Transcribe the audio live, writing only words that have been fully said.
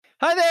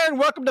Hi there, and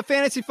welcome to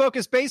Fantasy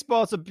Focus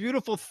Baseball. It's a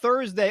beautiful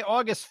Thursday,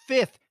 August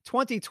 5th,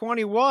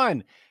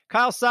 2021.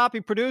 Kyle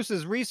Soppe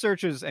produces,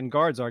 researches, and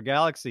guards our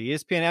galaxy.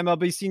 ESPN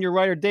MLB senior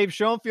writer Dave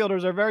Schoenfielder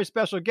is our very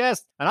special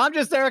guest. And I'm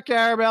just Eric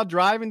Carabell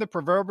driving the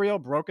proverbial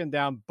broken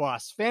down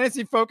bus.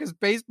 Fantasy Focus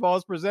Baseball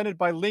is presented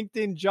by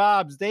LinkedIn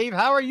Jobs. Dave,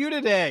 how are you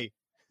today?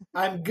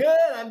 I'm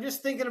good. I'm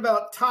just thinking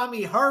about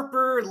Tommy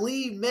Harper,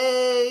 Lee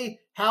May,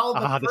 Hal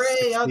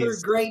McRae, other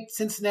great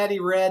Cincinnati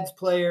Reds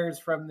players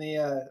from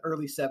the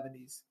early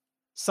 70s.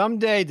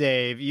 Someday,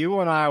 Dave, you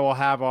and I will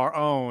have our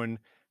own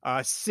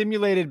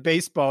simulated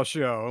baseball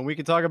show, and we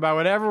can talk about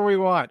whatever we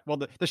want. Well,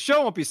 the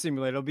show won't be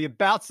simulated. It'll be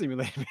about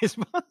simulated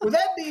baseball. Would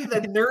that be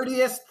the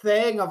nerdiest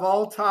thing of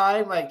all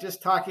time? Like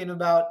just talking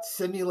about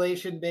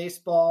simulation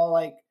baseball?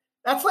 Like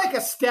that's like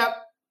a step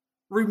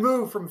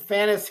removed from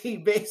fantasy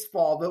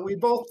baseball, but we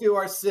both do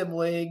our sim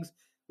leagues.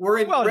 We're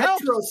in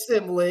retro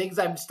sim leagues.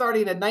 I'm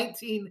starting a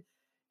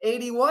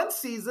 1981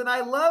 season.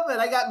 I love it.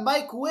 I got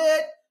Mike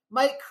Witt,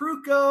 Mike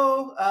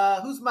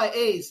Krukow, who's my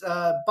ace?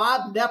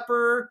 Bob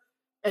Nepper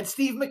and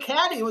Steve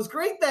McCaddy. It was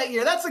great that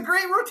year. That's a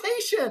great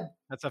rotation.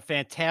 That's a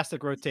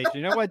fantastic rotation.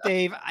 You know what,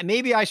 Dave?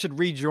 Maybe I should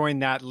rejoin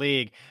that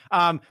league.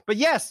 But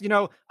yes,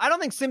 I don't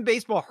think sim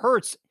baseball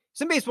hurts.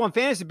 Sim baseball and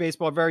fantasy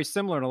baseball are very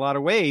similar in a lot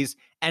of ways,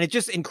 and it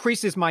just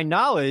increases my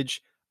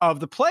knowledge of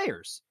the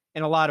players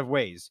in a lot of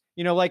ways.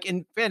 Like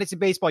in fantasy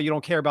baseball, you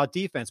don't care about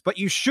defense, but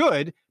you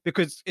should,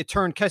 because it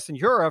turned Keston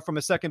from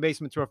a second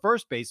baseman to a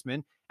first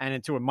baseman and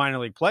into a minor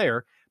league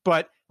player.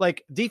 But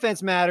like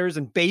defense matters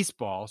in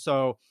baseball.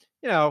 So,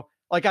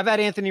 like I've had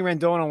Anthony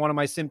Rendon on one of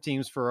my sim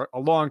teams for a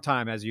long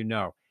time, as you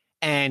know,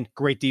 and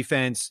great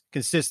defense,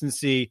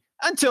 consistency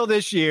until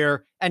this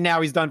year. And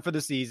now he's done for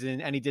the season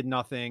and he did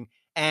nothing.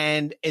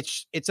 And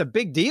it's a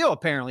big deal,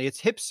 apparently. It's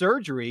hip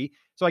surgery.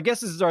 So I guess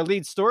this is our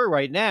lead story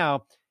right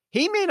now.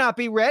 He may not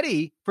be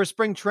ready for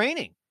spring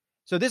training.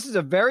 So this is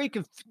a very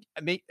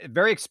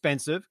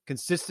expensive,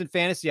 consistent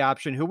fantasy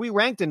option who we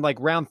ranked in like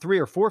round 3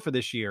 or 4 for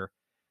this year.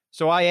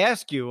 So I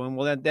ask you, and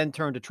we'll then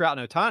turn to Trout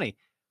and Ohtani.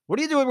 What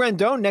do you do with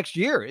Rendon next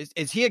year?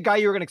 Is he a guy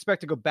you're going to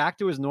expect to go back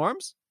to his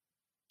norms?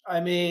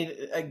 I mean,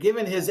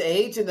 given his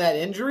age and that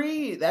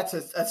injury, that's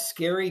a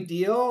scary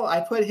deal. I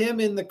put him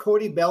in the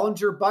Cody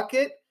Bellinger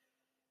bucket,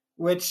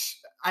 which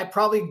I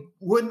probably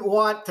wouldn't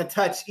want to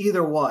touch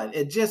either one.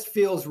 It just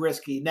feels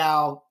risky.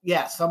 Now,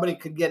 yeah, somebody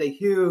could get a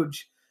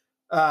huge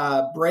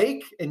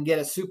break and get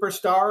a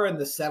superstar in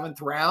the 7th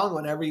round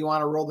whenever you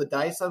want to roll the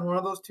dice on one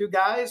of those two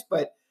guys.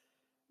 But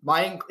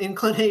my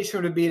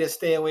inclination would be to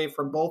stay away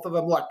from both of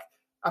them. Look,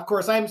 of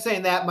course, I'm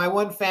saying that my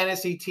one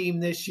fantasy team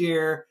this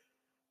year,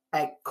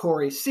 at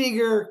Corey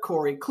Seager,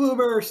 Corey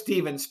Kluber,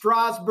 Steven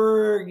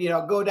Strasburg,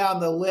 go down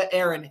the list,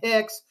 Aaron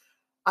Hicks.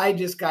 I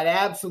just got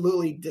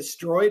absolutely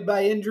destroyed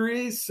by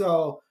injuries.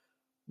 So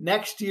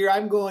next year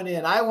I'm going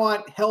in. I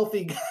want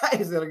healthy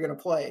guys that are going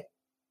to play.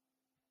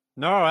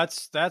 No,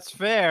 that's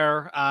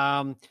fair.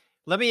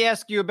 Let me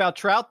ask you about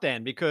Trout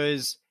then,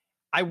 because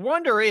I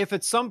wonder if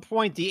at some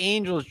point the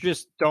Angels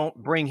just don't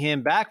bring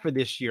him back for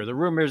this year. The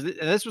rumor is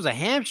this was a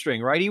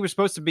hamstring, right? He was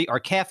supposed to be, or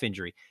calf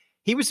injury.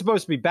 He was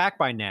supposed to be back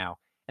by now.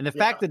 And the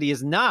fact that he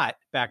is not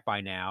back by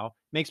now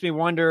makes me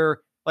wonder,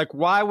 like,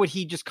 why would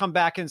he just come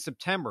back in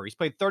September? He's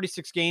played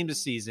 36 games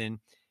this season.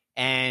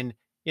 And,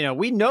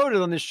 we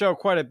noted on this show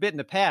quite a bit in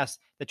the past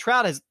that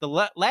Trout has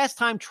last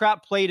time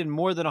Trout played in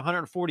more than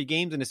 140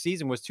 games in a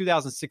season was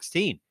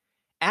 2016.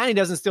 And he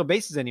doesn't steal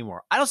bases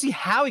anymore. I don't see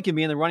how he can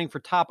be in the running for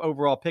top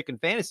overall pick in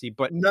fantasy,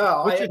 but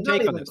what's your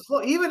take on this?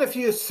 Even if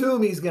you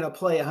assume he's going to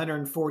play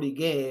 140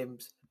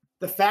 games,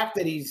 the fact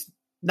that he's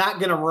not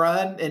going to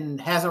run and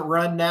hasn't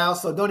run now,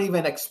 so don't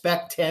even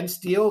expect 10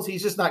 steals.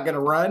 He's just not going to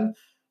run,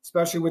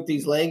 especially with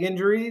these leg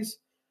injuries.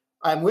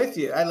 I'm with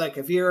you.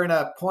 If you're in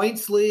a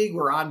points league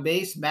where on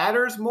base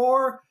matters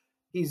more,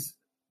 he's,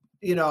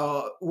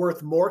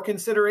 worth more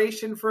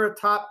consideration for a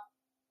top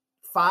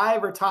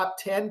 5 or top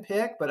 10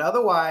 pick. But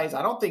otherwise,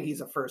 I don't think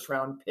he's a first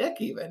round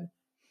pick even.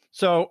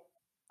 So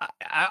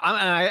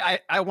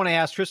I want to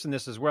ask Tristan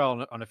this as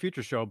well on a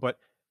future show, but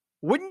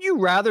wouldn't you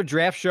rather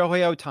draft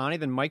Shohei Ohtani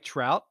than Mike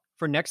Trout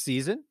for next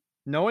season,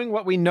 knowing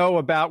what we know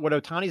about what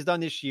Ohtani's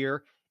done this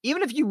year?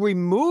 Even if you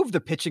remove the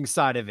pitching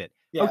side of it,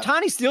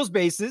 Ohtani steals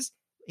bases.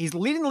 He's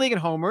leading the league in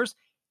homers.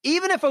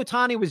 Even if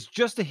Ohtani was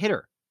just a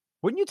hitter,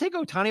 wouldn't you take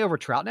Ohtani over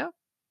Trout now?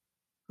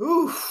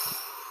 Ooh,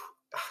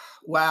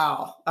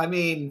 wow. I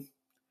mean,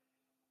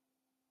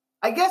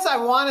 I guess I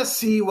want to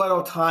see what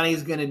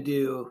Ohtani's going to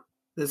do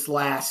this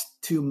last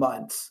 2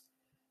 months.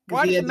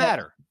 Why does it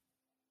matter?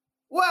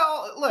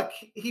 Well, look,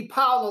 he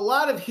piled a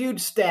lot of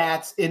huge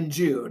stats in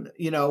June,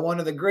 one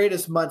of the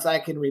greatest months I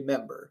can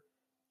remember.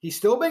 He's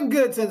still been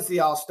good since the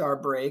All-Star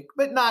break,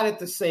 but not at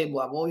the same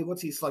level.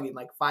 What's he slugging,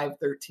 like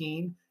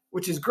 513,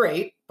 which is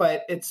great,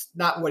 but it's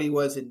not what he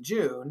was in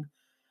June.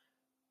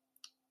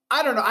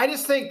 I don't know. I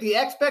just think the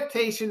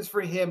expectations for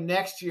him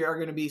next year are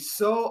going to be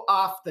so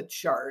off the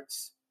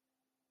charts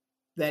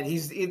that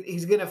he's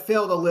going to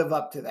fail to live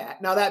up to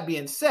that. Now, that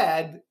being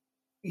said,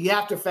 you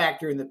have to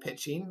factor in the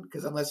pitching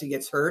because unless he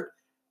gets hurt,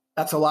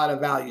 that's a lot of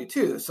value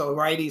too. So,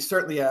 right, he's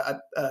certainly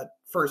a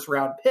first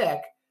round pick,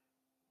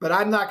 but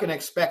I'm not going to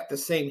expect the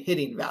same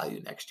hitting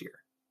value next year.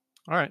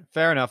 All right,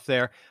 fair enough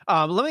there.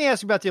 Let me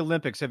ask you about the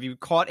Olympics. Have you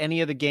caught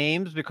any of the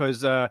games?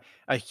 Because a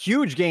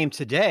huge game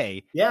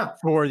today Yeah.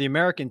 for the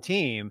American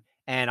team,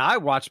 and I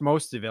watched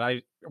most of it.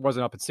 I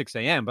wasn't up at 6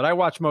 a.m., but I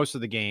watched most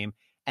of the game,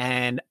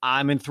 and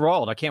I'm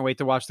enthralled. I can't wait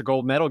to watch the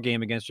gold medal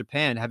game against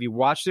Japan. Have you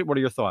watched it? What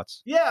are your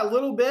thoughts? Yeah, a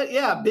little bit.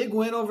 Yeah, big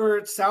win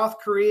over South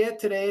Korea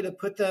today to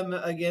put them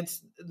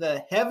against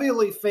the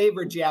heavily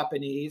favored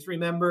Japanese.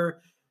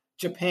 Remember,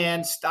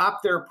 Japan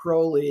stopped their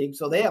pro league,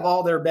 so they have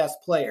all their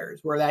best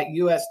players, where that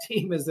U.S.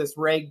 team is this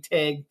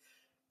ragtag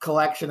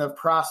collection of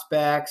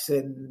prospects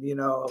and,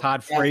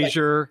 Todd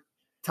Frazier,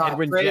 Todd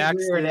Edwin Frazier and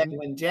Jackson.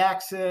 Edwin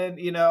Jackson.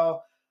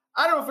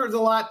 I don't know if there's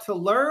a lot to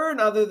learn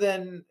other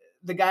than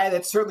the guy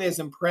that certainly has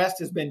impressed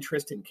has been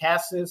Tristan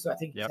Cassis. I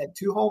think he's had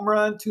 2 home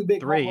runs, 2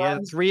 big home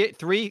runs.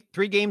 Three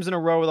games in a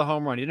row with a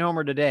home run. He didn't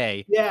homer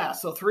today. Yeah,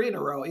 so 3 in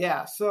a row.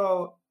 Yeah,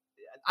 so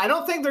I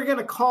don't think they're going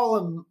to call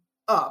him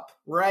up,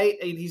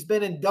 right? He's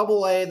been in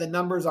Double-A. The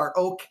numbers are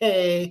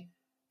okay,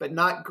 but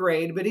not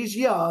great. But he's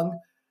young,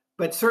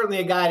 but certainly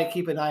a guy to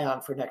keep an eye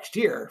on for next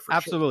year.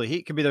 Absolutely. Sure.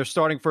 He could be their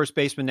starting first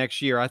baseman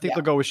next year. I think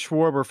they'll go with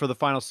Schwarber for the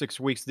final 6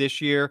 weeks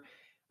this year.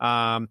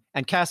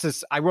 And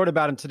Cassis, I wrote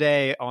about him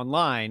today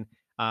online.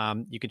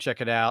 You can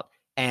check it out.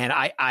 And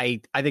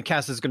I think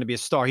Cassis is going to be a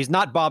star. He's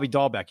not Bobby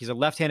Dahlbeck. He's a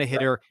left-handed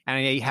hitter,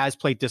 and he has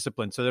plate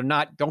discipline. So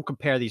don't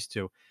compare these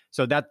two.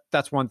 So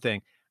that's one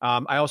thing.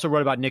 I also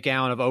wrote about Nick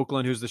Allen of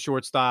Oakland, who's the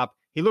shortstop.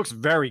 He looks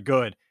very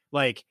good.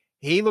 Like,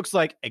 he looks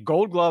like a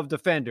Gold Glove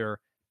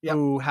defender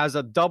who has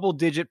a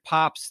double-digit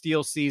pop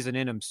steal season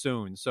in him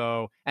soon.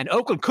 So, and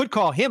Oakland could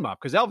call him up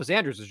because Elvis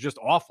Andrus is just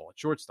awful at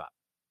shortstop.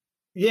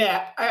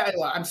 Yeah,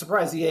 I'm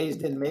surprised the A's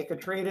didn't make a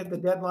trade at the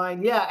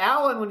deadline. Yeah,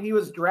 Allen, when he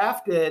was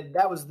drafted,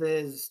 that was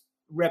his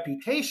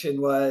reputation,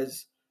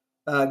 was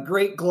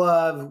great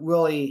glove.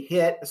 Will he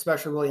hit,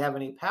 especially will he have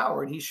any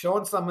power? And he's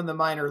shown some in the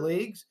minor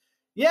leagues.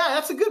 Yeah,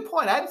 that's a good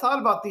point. I hadn't thought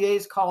about the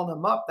A's calling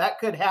him up. That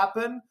could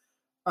happen.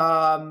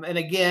 And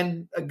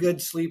again, a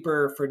good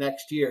sleeper for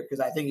next year because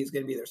I think he's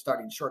going to be their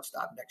starting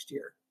shortstop next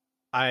year.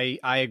 I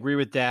agree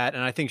with that.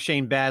 And I think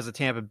Shane Baz of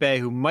Tampa Bay,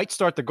 who might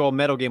start the gold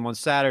medal game on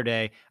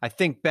Saturday, I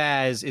think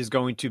Baz is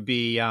going to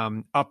be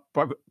up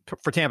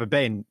for Tampa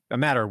Bay in a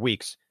matter of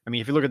weeks. I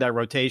mean, if you look at that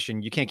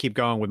rotation, you can't keep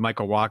going with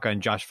Michael Wacha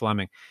and Josh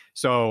Fleming.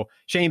 So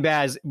Shane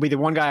Baz would be the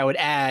one guy I would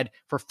add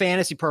for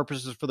fantasy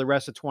purposes for the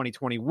rest of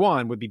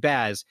 2021 would be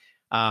Baz.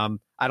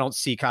 I don't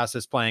see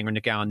Casas playing or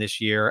Nick Allen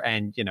this year.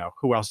 And,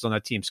 who else is on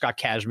that team? Scott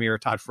Kazmir,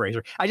 Todd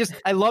Frazier.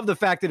 I love the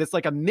fact that it's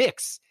like a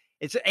mix.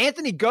 It's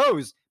Anthony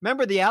Goes.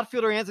 Remember the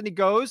outfielder Anthony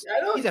Goes?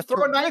 I know, he's a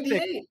throw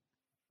 98.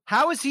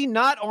 How is he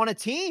not on a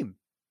team?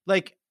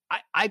 Like,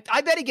 I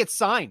bet he gets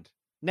signed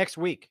next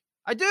week.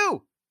 I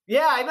do.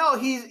 Yeah, I know.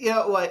 He's,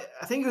 I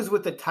think it was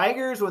with the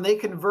Tigers when they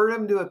convert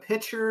him to a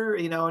pitcher,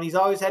 and he's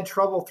always had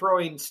trouble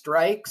throwing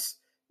strikes,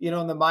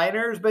 in the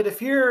minors. But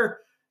if you're,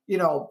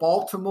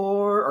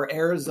 Baltimore or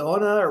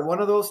Arizona or one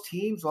of those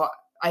teams, well,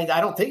 I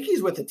don't think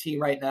he's with the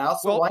team right now.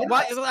 So why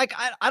not?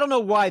 I don't know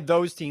why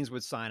those teams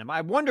would sign him.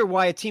 I wonder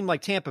why a team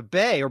like Tampa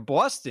Bay or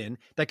Boston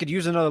that could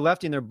use another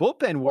lefty in their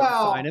bullpen would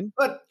sign him.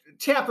 But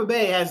Tampa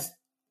Bay has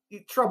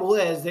trouble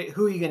is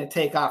who are you going to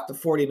take off the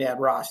 40-man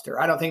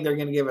roster? I don't think they're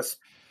going to give us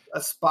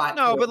a spot.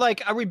 No, but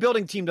like a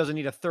rebuilding team doesn't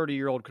need a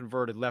 30-year-old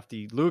converted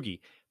lefty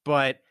loogie.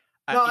 But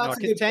a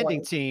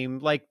contending team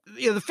like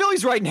the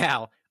Phillies right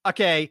now.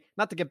 Okay,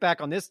 not to get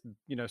back on this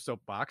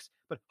soapbox,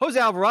 but Jose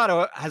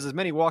Alvarado has as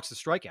many walks as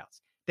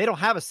strikeouts. They don't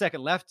have a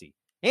second lefty.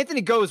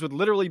 Anthony Goes would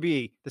literally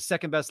be the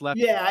second best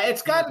lefty. Yeah,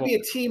 it's got to be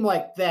a team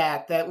like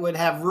that would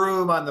have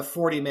room on the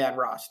 40-man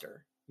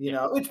roster,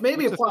 which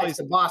maybe applies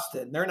to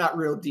Boston. They're not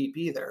real deep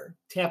either.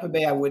 Tampa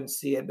Bay, I wouldn't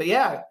see it. But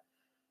yeah,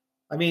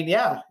 he's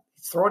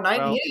throwing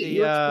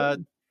 98.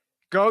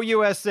 Go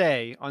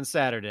USA on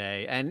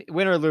Saturday. And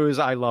win or lose,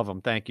 I love them.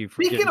 Thank you.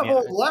 Speaking of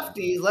old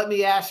lefties, let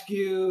me ask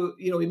you,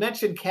 we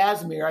mentioned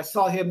Kazmir. I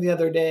saw him the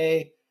other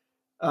day.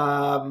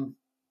 And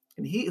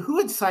who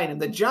had signed him?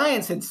 The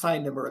Giants had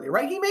signed him earlier,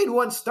 right? He made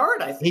one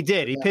start, I think. He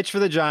did. He pitched for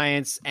the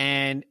Giants,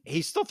 and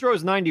he still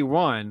throws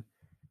 91.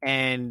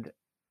 And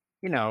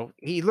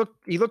he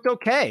looked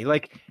okay.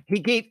 Like he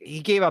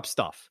gave up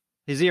stuff.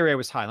 His ERA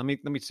was high. Let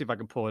me see if I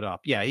can pull it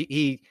up. Yeah,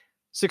 he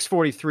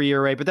 6.43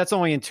 ERA, but that's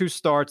only in 2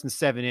 starts and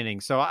 7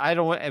 innings. So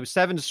it was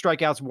 7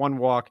 strikeouts, 1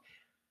 walk.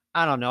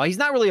 I don't know. He's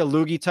not really a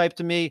loogie type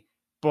to me,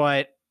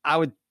 but I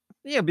would.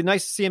 Yeah, it'd be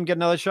nice to see him get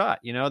another shot.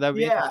 That would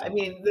be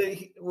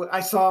I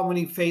saw him when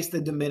he faced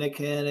the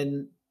Dominican,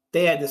 and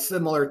they had a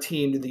similar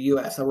team to the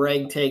U.S., a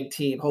ragtag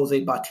team. Jose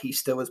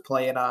Bautista was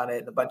playing on it,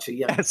 and a bunch of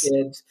young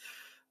kids.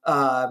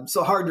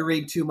 So hard to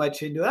read too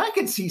much into it. I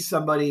could see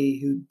somebody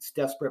who's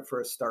desperate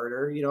for a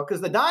starter, because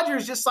the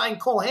Dodgers just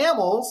signed Cole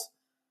Hamels.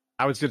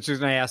 I was just going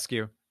to ask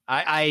you.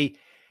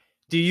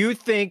 Do you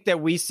think that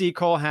we see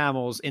Cole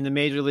Hamels in the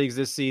major leagues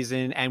this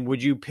season, and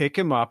would you pick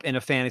him up in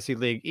a fantasy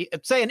league?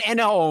 Say an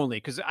NL only,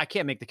 because I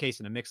can't make the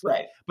case in a mixed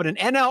league, but an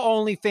NL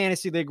only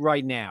fantasy league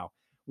right now.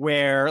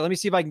 where, let me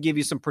see if I can give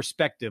you some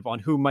perspective on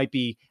who might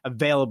be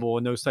available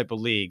in those type of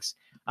leagues.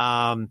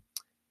 I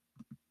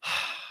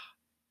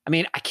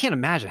mean, I can't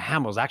imagine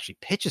Hamels actually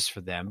pitches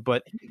for them,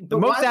 but the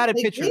most added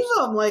they pitchers. gave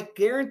him like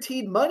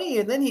guaranteed money,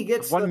 and then he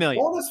gets $1 the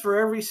million bonus for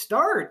every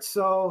start.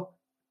 So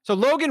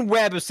Logan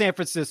Webb of San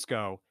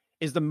Francisco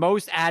is the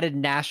most added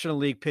National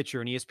League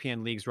pitcher in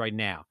ESPN leagues right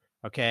now.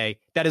 Okay,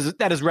 that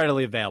is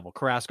readily available.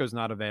 Carrasco's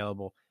not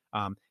available.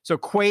 So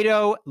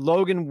Cueto,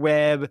 Logan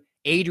Webb,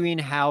 Adrian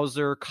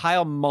Hauser,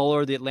 Kyle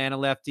Muller, the Atlanta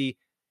lefty.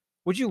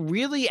 Would you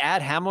really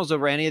add Hamels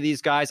over any of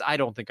these guys? I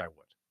don't think I would.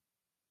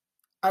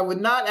 I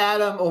would not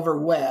add him over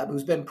Webb,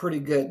 who's been pretty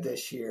good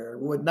this year.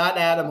 Would not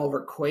add him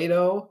over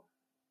Cueto.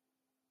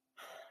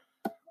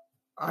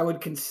 I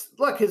would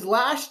look his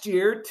last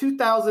year,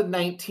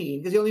 2019,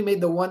 because he only made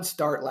the one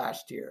start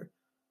last year.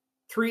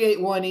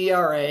 3.81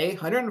 ERA,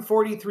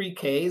 143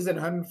 Ks and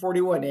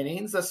 141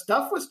 innings. The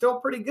stuff was still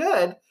pretty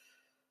good.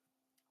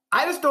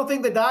 I just don't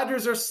think the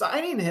Dodgers are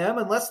signing him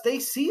unless they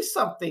see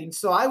something.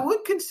 So I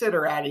would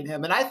consider adding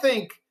him. And I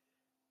think,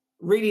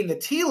 reading the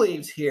tea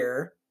leaves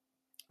here,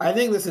 I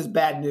think this is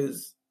bad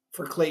news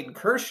for Clayton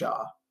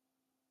Kershaw.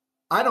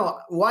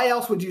 Why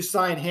else would you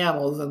sign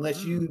Hamels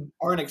unless you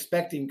aren't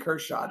expecting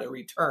Kershaw to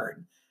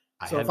return?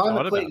 So if I'm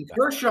a Clayton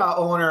Kershaw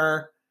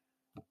owner,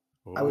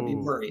 I would be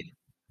worried.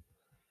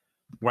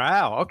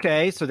 Wow.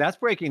 Okay. So that's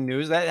breaking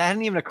news. That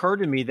hadn't even occurred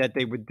to me that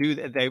they would do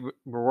that. They were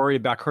worried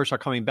about Kershaw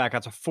coming back.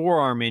 That's a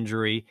forearm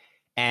injury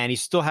and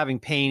he's still having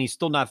pain. He's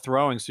still not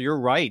throwing. So you're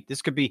right.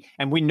 This could be,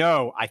 and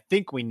I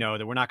think we know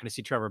that we're not going to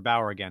see Trevor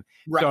Bauer again.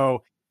 Right.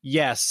 So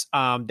yes,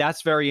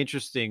 that's very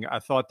interesting. I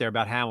thought there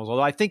about Hamels,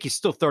 although I think he's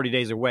still 30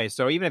 days away.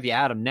 So even if you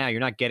add him now,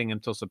 you're not getting him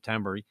until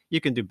September.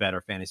 You can do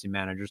better, fantasy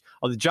managers.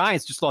 Oh, the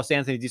Giants just lost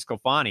Anthony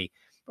DeSclafani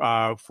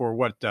for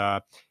what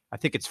I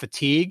think it's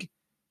fatigue.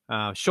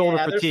 Shoulder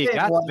fatigue.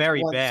 That's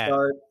very bad.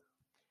 Start.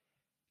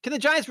 Can the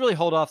Giants really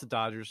hold off the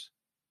Dodgers?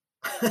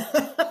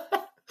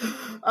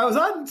 I was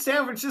on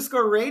San Francisco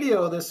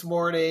radio this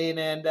morning,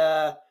 and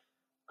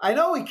I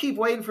know we keep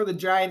waiting for the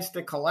Giants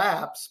to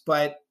collapse,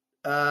 but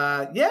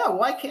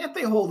why can't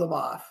they hold them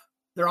off?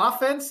 Their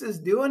offense is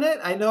doing it.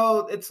 I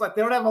know it's like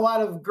they don't have a lot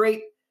of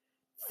great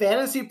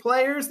fantasy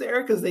players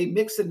there because they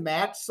mix and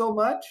match so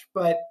much,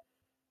 but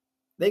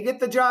they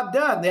get the job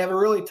done. They have a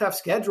really tough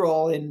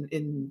schedule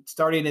in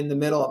starting in the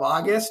middle of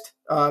August.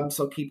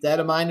 So keep that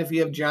in mind if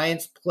you have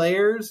Giants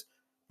players.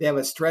 They have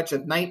a stretch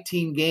of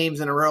 19 games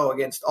in a row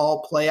against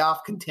all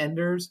playoff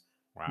contenders.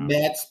 Wow.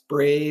 Mets,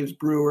 Braves,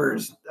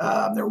 Brewers.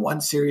 They're one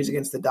series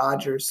against the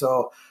Dodgers.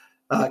 So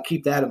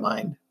keep that in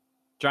mind.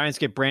 Giants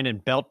get Brandon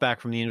Belt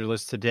back from the injury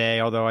list today,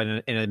 although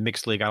in a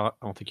mixed league, I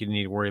don't think you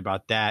need to worry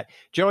about that.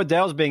 Joe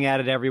Adell's being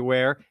added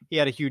everywhere. He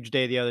had a huge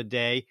day the other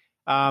day.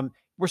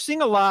 We're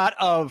seeing a lot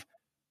of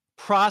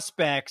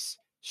prospects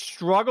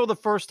struggle the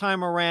first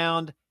time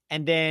around,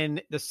 and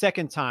then the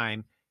second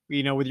time,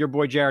 with your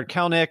boy Jared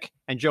Kelenic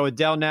and Joe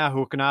Adell now,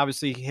 who can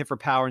obviously hit for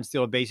power and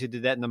steal a base. He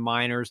did that in the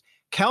minors.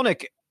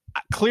 Kelenic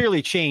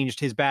clearly changed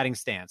his batting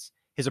stance,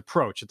 his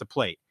approach at the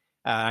plate.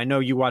 I know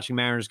you watching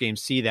Mariners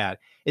games see that.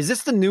 Is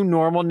this the new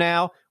normal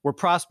now, where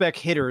prospect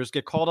hitters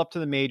get called up to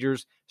the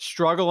majors,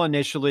 struggle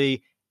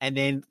initially, and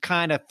then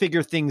kind of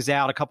figure things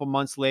out a couple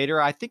months later?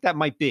 I think that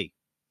might be.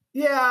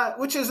 Yeah,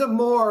 which is a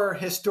more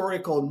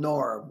historical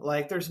norm.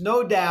 Like, there's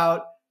no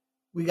doubt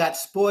we got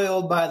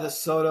spoiled by the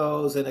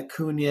Sotos and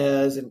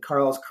Acuñas and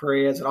Carlos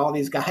Correas and all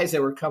these guys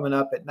that were coming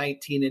up at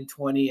 19 and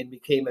 20 and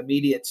became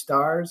immediate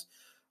stars.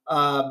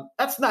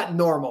 That's not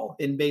normal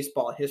in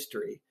baseball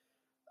history.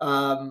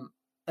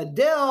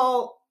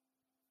 Adell,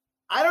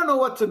 I don't know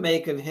what to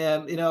make of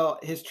him.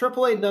 His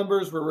AAA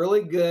numbers were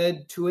really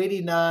good,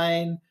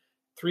 289,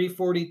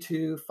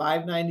 342,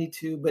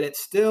 592, but it's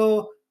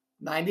still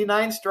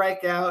 99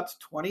 strikeouts,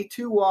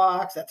 22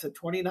 walks. That's a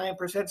 29%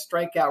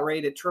 strikeout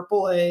rate at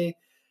AAA.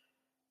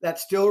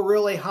 That's still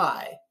really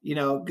high.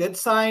 Good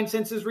sign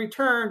since his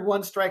return,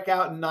 1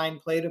 strikeout and 9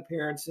 plate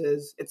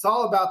appearances. It's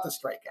all about the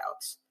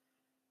strikeouts,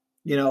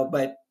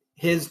 but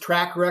his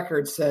track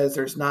record says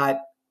there's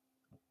not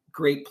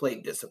great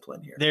plate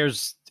discipline here.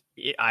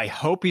 I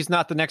hope he's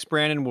not the next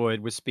Brandon Wood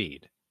with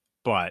speed,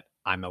 but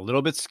I'm a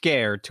little bit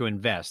scared to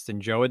invest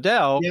in Joe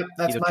Adell. Yep,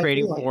 that's my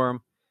trading feeling. for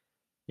him.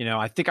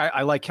 I think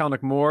I like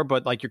Kelenic more,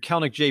 but like your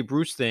Kelenic Jay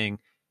Bruce thing,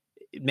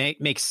 it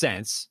makes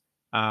sense.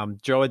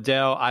 Joe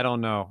Adell, I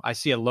don't know. I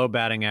see a low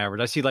batting average.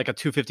 I see like a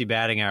 250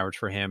 batting average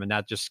for him, and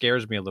that just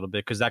scares me a little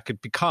bit because that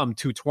could become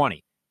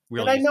 220.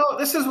 Really. And I know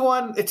this is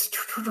one, it's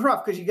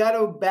rough because you got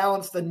to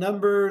balance the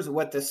numbers,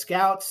 what the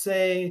scouts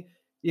say.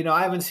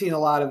 I haven't seen a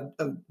lot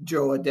of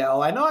Joe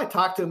Adell. I know I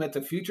talked to him at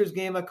the Futures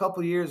game a couple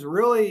of years.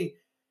 Really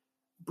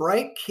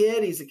bright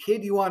kid. He's a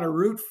kid you want to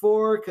root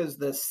for because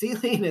the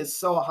ceiling is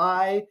so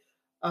high.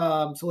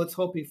 So let's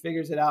hope he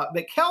figures it out.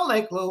 But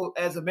Kelenic,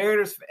 as a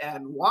Mariners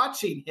fan,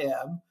 watching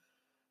him,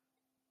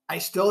 I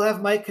still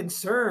have my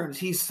concerns.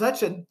 He's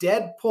such a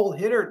dead pull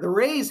hitter. The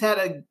Rays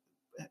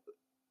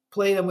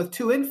played him with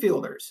 2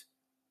 infielders.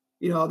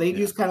 They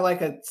use kind of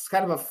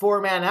a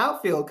 4-man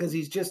outfield because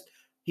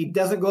he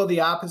doesn't go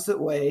the opposite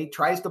way,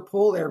 tries to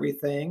pull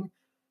everything.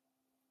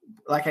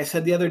 like I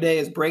said the other day,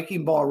 is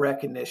breaking ball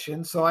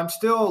recognition. So I'm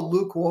still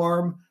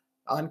lukewarm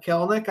on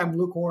Kelnick. I'm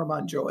lukewarm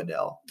on Joe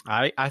Adell.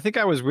 I think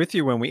I was with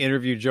you when we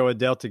interviewed Joe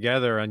Adell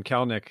together on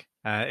Kelnick.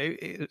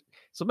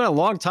 It's been a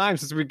long time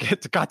since we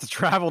got to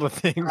travel to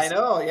things. I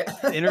know,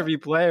 yeah. Interview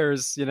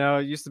players,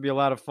 it used to be a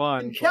lot of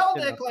fun. And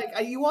Kelnick,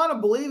 you want to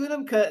believe in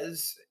him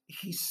because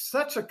he's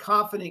such a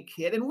confident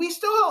kid. And we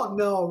still don't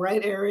know,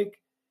 right, Eric?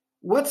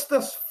 What's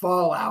the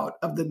fallout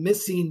of the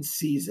missing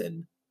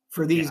season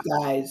for these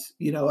guys?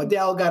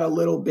 Adele got a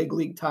little big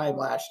league time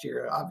last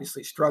year,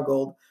 obviously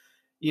struggled,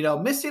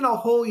 missing a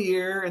whole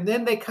year. And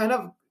then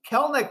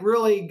Kelnick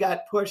really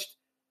got pushed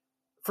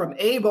from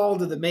A ball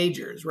to the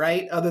majors,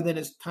 right? Other than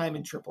his time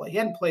in AAA. He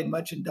hadn't played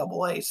much in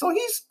AA. So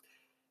he's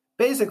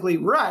basically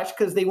rushed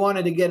because they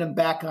wanted to get him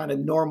back on a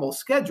normal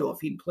schedule if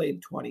he'd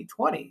played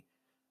 2020.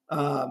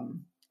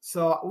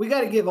 So we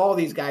got to give all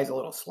these guys a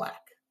little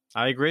slack.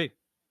 I agree.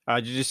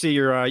 Did you see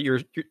your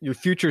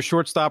future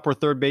shortstop or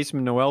third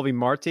baseman Noelvi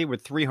Marte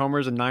with 3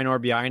 homers and 9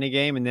 RBI in a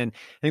game, and then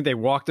I think they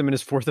walked him in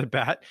his 4th at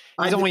bat.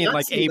 He's only in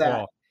A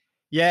ball.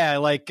 Yeah,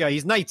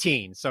 he's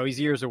 19, so he's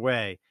years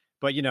away.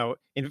 But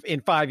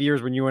in 5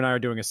 years, when you and I are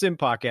doing a sim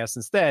podcast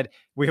instead,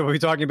 we'll be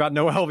talking about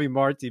Noelvi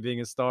Marte being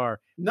a star.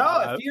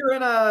 No, if you're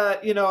in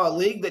a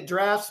league that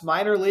drafts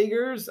minor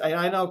leaguers,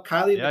 I know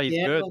Kylie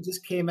McDaniel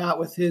just came out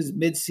with his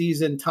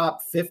midseason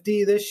top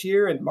 50 this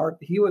year, and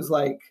he was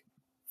like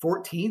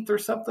 14th or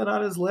something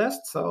on his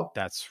list. So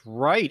that's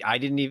right. I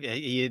didn't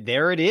even.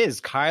 There it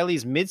is,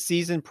 Kylie's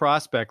midseason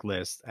prospect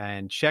list,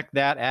 and check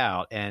that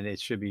out. And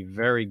it should be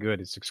very good.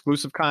 It's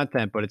exclusive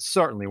content, but it's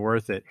certainly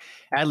worth it.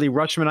 Adley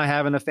Rutschman, I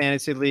have in the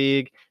fantasy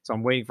league, so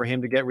I'm waiting for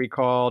him to get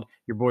recalled.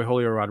 Your boy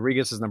Julio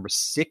Rodriguez is number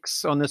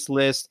 6 on this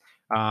list.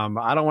 I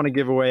don't want to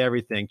give away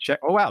everything. Check.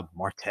 Oh wow,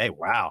 Marte.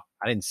 Wow,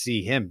 I didn't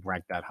see him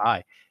ranked that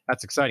high.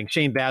 That's exciting.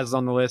 Shane Baz is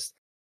on the list.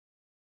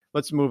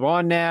 Let's move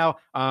on now.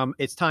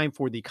 It's time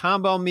for the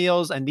combo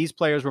meals, and these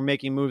players were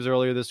making moves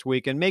earlier this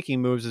week, and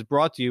Making Moves is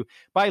brought to you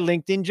by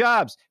LinkedIn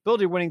Jobs. Build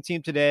your winning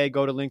team today.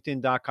 Go to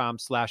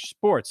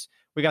linkedin.com/sports.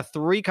 We got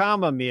 3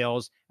 combo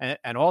meals,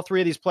 and all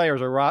 3 of these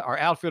players are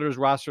outfielders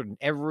rostered in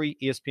every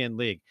ESPN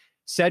league.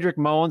 Cedric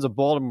Mullins of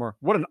Baltimore,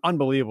 what an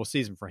unbelievable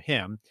season for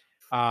him.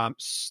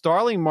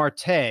 Starling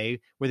Marte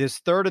with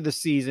his 3rd of the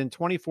season,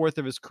 24th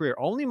of his career.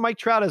 Only Mike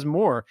Trout has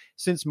more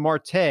since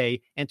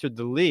Marte entered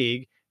the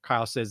league.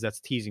 Kyle says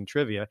that's teasing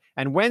trivia.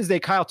 And Wednesday,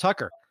 Kyle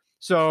Tucker.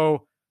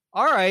 So,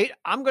 all right,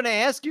 I'm going to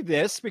ask you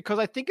this because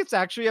I think it's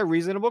actually a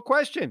reasonable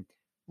question.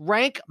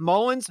 Rank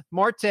Mullins,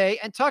 Marte,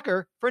 and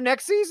Tucker for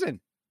next season.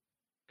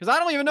 Because I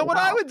don't even know what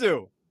I would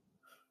do.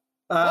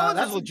 Mullins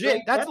is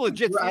legit. That's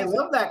legit. I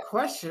love that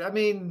question. I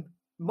mean,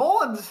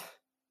 Mullins,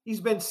 he's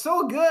been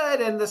so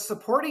good, and the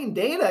supporting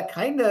data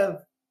kind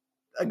of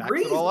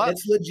agrees.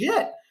 It's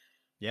legit.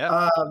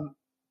 Yeah.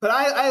 But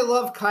I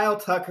love Kyle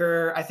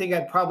Tucker. I think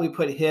I'd probably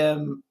put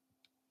him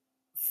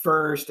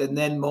first and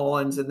then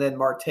Mullins and then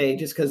Marte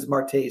just because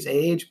Marte's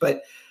age.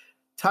 But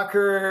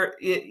Tucker,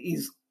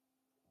 he's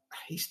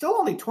still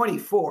only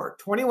 24,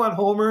 21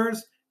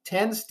 homers,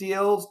 10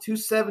 steals,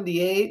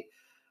 278.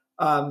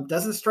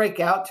 Doesn't strike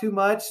out too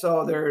much.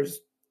 So there's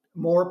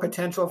more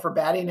potential for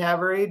batting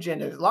average.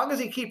 And as long as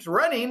he keeps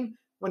running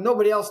when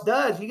nobody else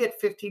does, you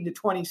get 15 to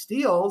 20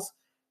 steals.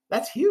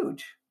 That's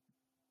huge.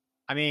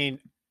 I mean,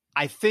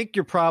 I think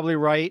you're probably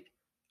right,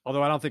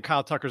 although I don't think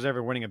Kyle Tucker's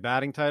ever winning a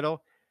batting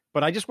title.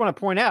 But I just want to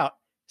point out,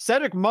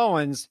 Cedric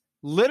Mullins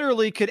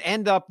literally could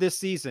end up this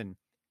season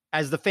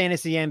as the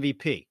fantasy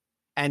MVP.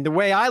 And the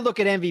way I look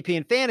at MVP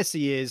in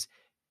fantasy is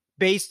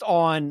based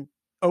on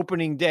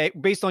opening day,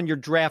 based on your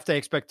draft day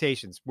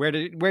expectations. Where'd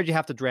you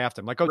have to draft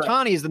him? Like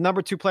Ohtani is the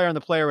number 2 player on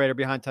the player rater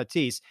behind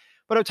Tatis.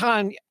 But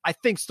Ohtani, I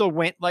think, still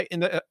went like in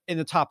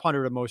the top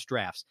 100 of most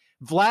drafts.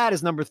 Vlad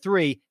is number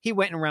 3. He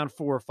went in around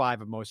 4 or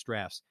 5 of most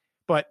drafts.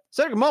 But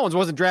Cedric Mullins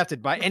wasn't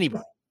drafted by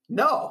anybody.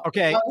 No.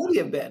 Okay. Why would he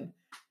have been?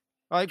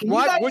 Like, Can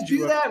you guys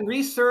do that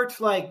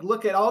research? Like,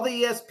 look at all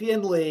the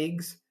ESPN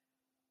leagues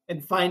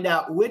and find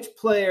out which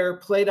player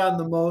played on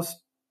the most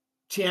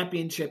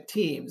championship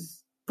teams.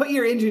 Put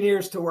your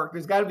engineers to work.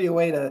 There's got to be a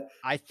way to.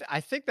 I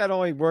think that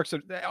only works.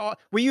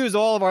 We use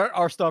all of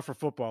our stuff for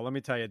football. Let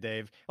me tell you,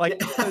 Dave.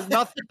 Like there's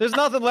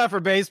nothing left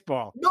for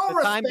baseball. No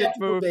respect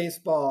for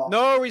baseball.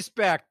 No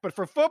respect. But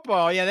for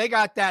football, yeah, they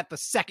got that the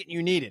second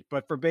you need it.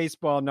 But for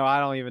baseball, no, I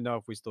don't even know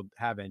if we still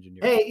have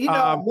engineers. Hey,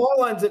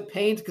 Mullins at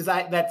Paint because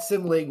that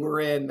sim league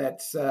we're in.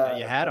 That's you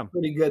had him.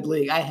 Pretty good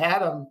league. I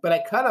had him, but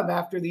I cut him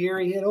after the year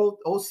he hit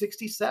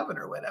 067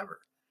 or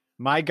whatever.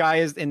 My guy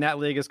is in that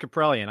league is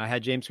Caprellian. I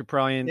had James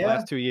Caprellian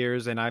last 2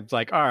 years, and I was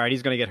like, all right,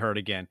 he's going to get hurt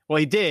again. Well,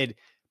 he did,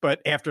 but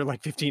after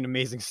like 15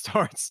 amazing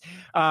starts.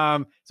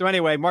 So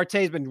anyway,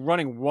 Marte's been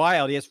running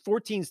wild. He has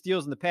 14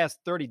 steals in the past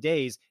 30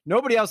 days.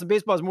 Nobody else in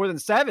baseball has more than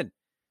 7.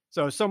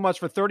 So much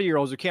for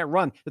 30-year-olds who can't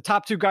run. The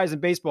top 2 guys in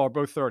baseball are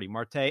both 30,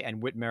 Marte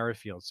and Whit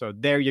Merrifield. So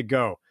there you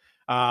go.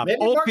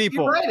 Old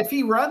people. You're right. If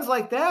he runs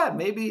like that,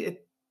 maybe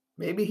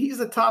he's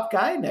the top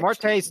guy next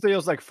Marte year.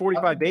 steals like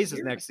 45 bases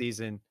next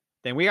season.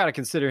 Then we got to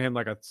consider him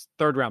like a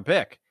 3rd-round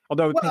pick.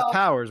 Although his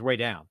power is way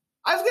down.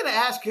 I was going to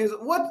ask you,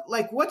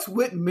 what's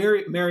Whit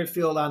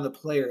Merrifield on the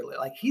player list?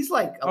 Like he's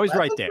like 11th? Oh, he's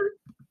right there.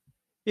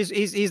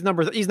 He's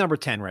number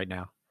 10 right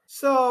now.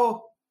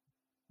 So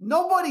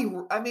nobody.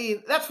 I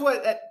mean, that's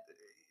what.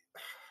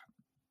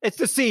 It's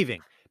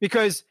deceiving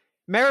because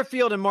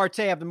Merrifield and Marte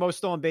have the most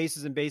stolen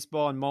bases in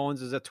baseball, and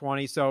Mullins is at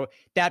 20. So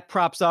that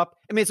props up.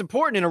 I mean, it's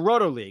important in a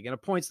roto league, in a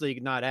points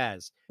league, not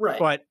as. Right.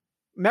 But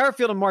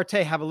Merrifield and Marte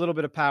have a little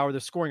bit of power.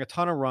 They're scoring a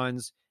ton of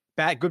runs,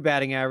 good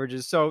batting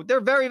averages. So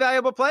they're very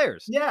valuable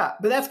players. Yeah,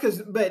 but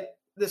that's but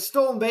the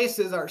stolen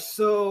bases are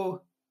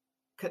so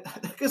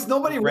because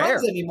nobody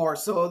runs anymore.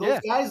 So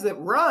those guys that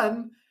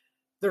run,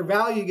 their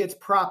value gets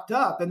propped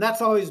up. And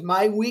that's always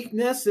my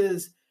weakness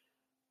is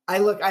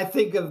I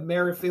think of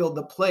Merrifield,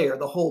 the player,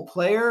 the whole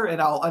player,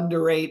 and I'll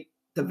underrate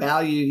the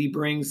value he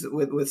brings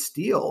with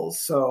steals.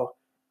 So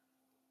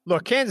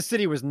look, Kansas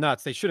City was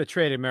nuts. They should have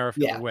traded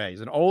Merrifield away.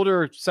 He's an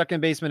older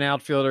second baseman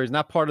outfielder. He's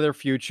not part of their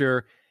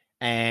future.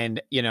 And,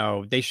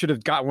 they should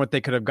have gotten what they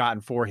could have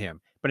gotten for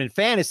him. But in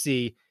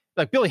fantasy,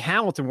 like Billy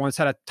Hamilton once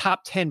had a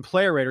top 10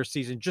 player rater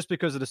season just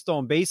because of the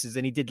stolen bases,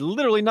 and he did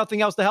literally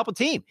nothing else to help a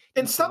team.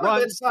 And some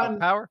of it's on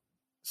power.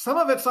 Some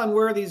of it's on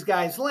where these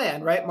guys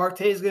land, right?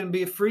 Marte is going to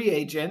be a free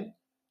agent.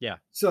 Yeah.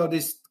 So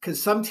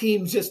because some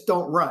teams just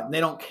don't run. They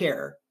don't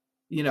care.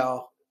 A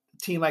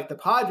team like the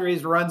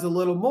Padres runs a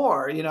little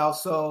more,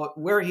 so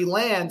where he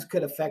lands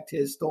could affect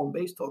his stolen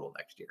base total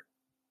next year.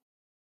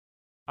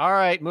 All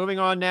right, moving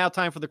on now.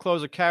 Time for the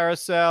closer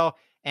carousel.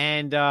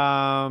 And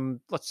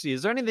let's see.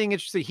 Is there anything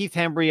interesting? Heath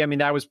Hembree, I mean,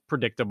 that was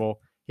predictable.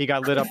 He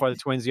got lit up by the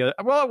Twins the other.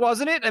 Well,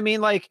 wasn't it? I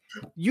mean,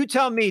 you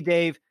tell me,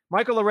 Dave.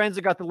 Michael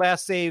Lorenzo got the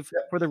last save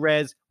for the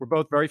Reds. We're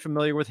both very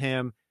familiar with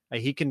him.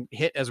 He can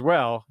hit as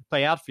well,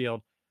 play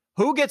outfield.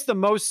 Who gets the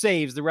most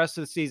saves the rest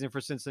of the season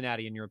for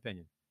Cincinnati, in your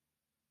opinion?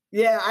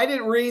 Yeah, I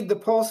didn't read the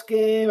post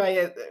game.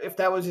 If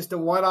that was just a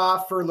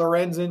one-off for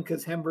Lorenzen,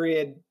 because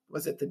Hembree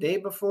was it the day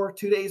before,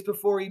 2 days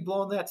before he'd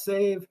blown that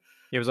save?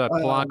 It was a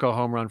Polanco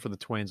home run for the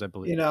Twins, I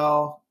believe.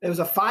 It was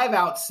a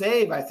 5-out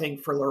save, I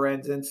think, for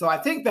Lorenzen. So I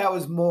think that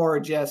was more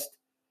just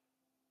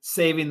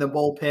saving the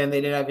bullpen.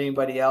 They didn't have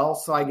anybody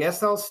else. So I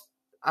guess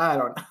I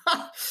don't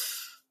know.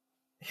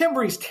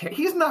 Hembree's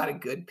he's not a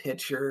good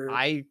pitcher.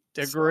 I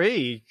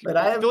agree.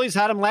 But Phillies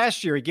had him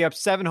last year. He gave up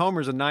 7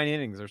 homers in 9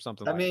 innings or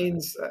something like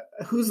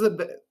that. Who's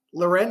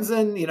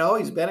Lorenzen?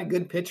 He's been a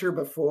good pitcher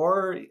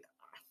before.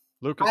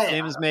 Lucas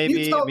Sims,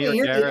 maybe. You told me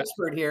you're the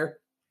expert here.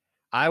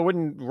 I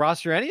wouldn't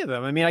roster any of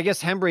them. I mean, I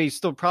guess Hembree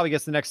still probably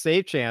gets the next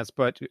save chance,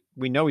 but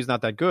we know he's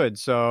not that good.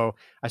 So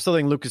I still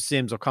think Lucas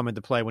Sims will come into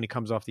play when he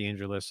comes off the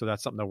injury list. So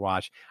that's something to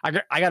watch.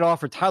 I got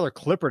offered Tyler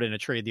Clippard in a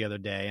trade the other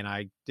day, and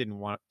I didn't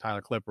want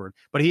Tyler Clippard,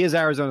 but he is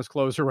Arizona's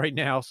closer right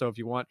now. So if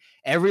you want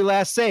every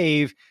last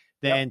save,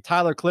 then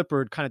Tyler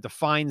Clippard kind of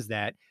defines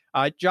that.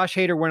 Josh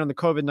Hader went on the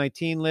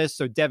COVID-19 list.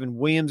 So Devin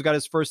Williams got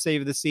his first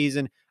save of the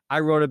season. I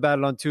wrote about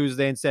it on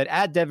Tuesday and said,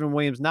 add Devin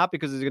Williams, not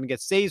because he's going to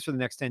get saves for the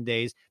next 10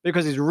 days,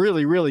 because he's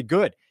really, really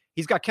good.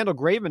 He's got Kendall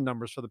Graveman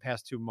numbers for the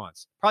past 2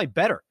 months, probably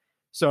better.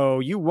 So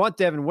you want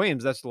Devin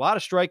Williams. That's a lot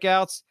of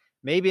strikeouts,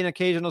 maybe an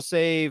occasional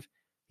save.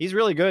 He's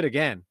really good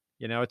again.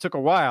 It took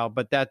a while,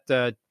 but that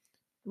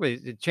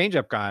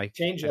changeup guy,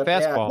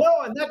 fastball.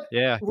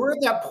 Yeah. No, we're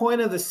at that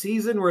point of the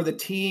season where the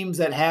teams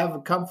that have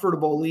a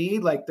comfortable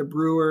lead, like the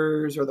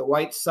Brewers or the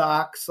White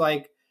Sox,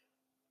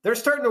 they're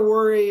starting to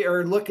worry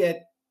or look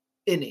at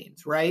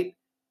innings, right?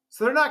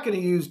 So they're not going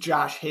to use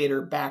Josh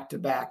Hader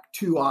back-to-back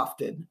too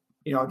often,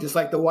 just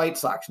like the White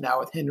Sox now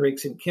with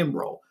Hendricks and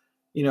Kimbrel.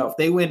 If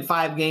they win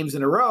 5 games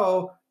in a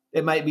row,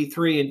 it might be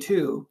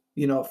 3-2,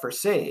 for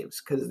saves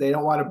because they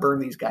don't want to burn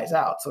these guys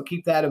out. So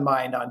keep that in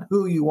mind on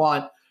who you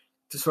want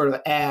to sort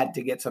of add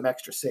to get some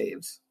extra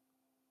saves.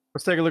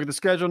 Let's take a look at the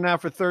schedule now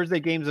for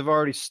Thursday. Games have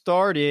already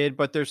started,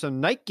 but there's a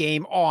night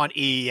game on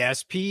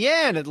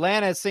ESPN.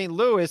 Atlanta at St.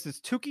 Louis. It's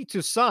Touki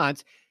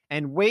Toussaint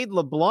and Wade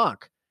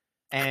LeBlanc.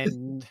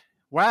 And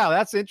wow,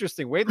 that's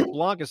interesting. Wade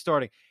LeBlanc is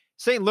starting.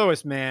 St.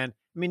 Louis, man.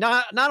 I mean,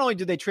 not only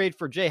did they trade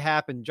for Jay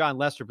Happ and John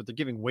Lester, but they're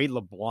giving Wade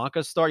LeBlanc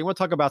a start. You want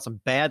to talk about some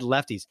bad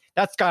lefties?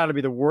 That's got to be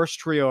the worst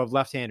trio of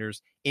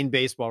left-handers in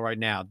baseball right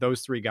now.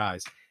 Those 3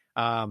 guys.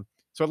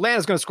 So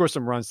Atlanta's going to score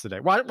some runs today.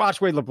 Watch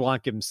Wade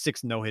LeBlanc give him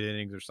 6 no-hit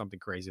innings or something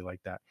crazy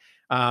like that.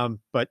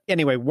 But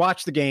anyway,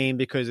 watch the game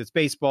because it's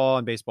baseball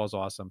and baseball's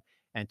awesome.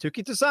 And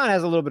Touki Toussaint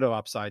has a little bit of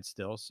upside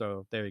still.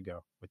 So there you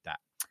go with that.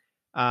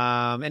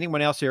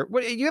 Anyone else here?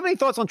 Do you have any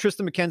thoughts on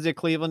Tristan McKenzie at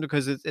Cleveland?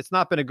 Because it's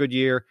not been a good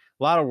year,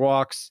 a lot of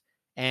walks,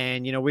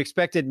 and we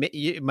expected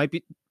it might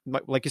be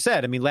like you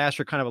said. I mean, last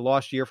year kind of a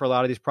lost year for a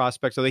lot of these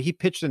prospects. So he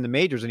pitched in the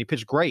majors and he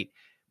pitched great,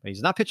 but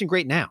he's not pitching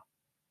great now.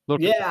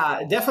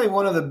 Yeah, definitely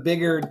one of the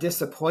bigger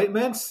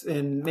disappointments,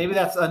 and maybe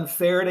that's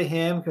unfair to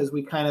him because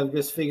we kind of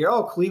just figure,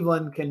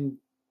 Cleveland can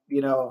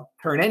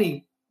turn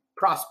any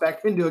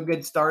prospect into a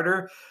good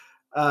starter.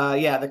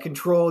 The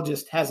control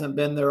just hasn't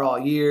been there all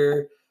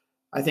year.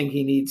 I think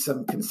he needs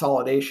some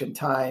consolidation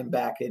time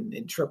back in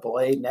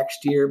AAA next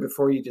year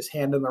before you just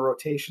hand him a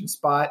rotation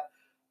spot.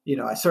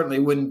 I certainly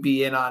wouldn't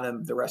be in on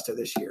him the rest of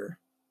this year.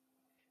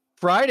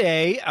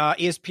 Friday,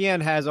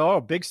 ESPN has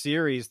a big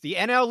series. The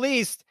NL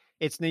East.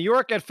 It's New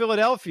York at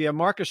Philadelphia.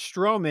 Marcus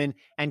Stroman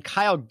and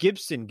Kyle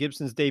Gibson.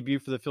 Gibson's debut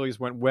for the Phillies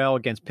went well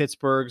against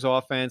Pittsburgh's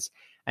offense,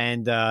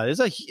 and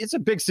it's a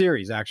big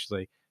series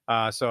actually.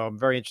 So I'm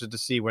very interested to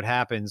see what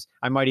happens.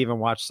 I might even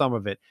watch some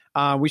of it.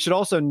 We should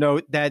also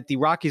note that the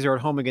Rockies are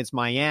at home against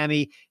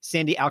Miami.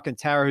 Sandy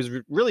Alcantara,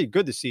 who's really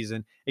good this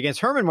season,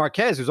 against Herman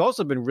Marquez, who's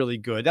also been really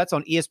good. That's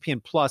on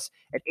ESPN Plus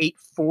at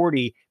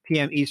 8:40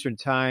 p.m. Eastern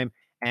Time.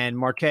 And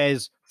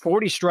Marquez,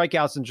 40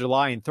 strikeouts in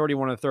July in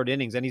 31 and a third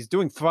innings, and he's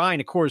doing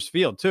fine at Coors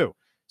Field too.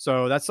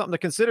 So that's something to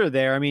consider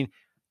there. I mean,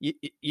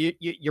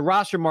 you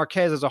roster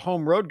Marquez as a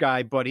home road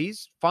guy, but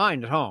he's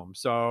fine at home.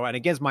 So, and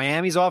against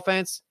Miami's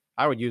offense,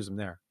 I would use him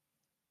there.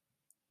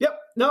 Yep.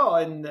 No,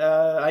 and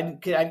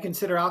I'd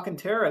consider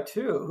Alcantara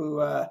too, who,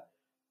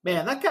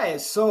 man, that guy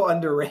is so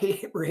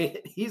underrated.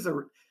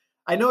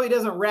 I know he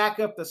doesn't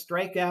rack up the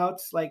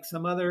strikeouts like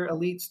some other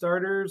elite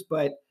starters,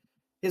 but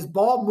his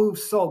ball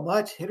moves so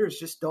much, hitters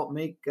just don't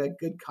make good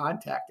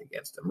contact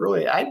against him.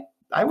 Really,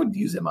 I would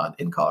use him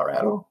in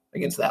Colorado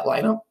against that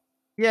lineup.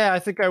 Yeah, I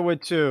think I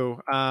would too.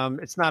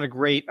 It's not a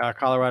great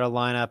Colorado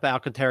lineup.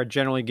 Alcantara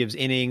generally gives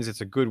innings. It's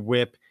a good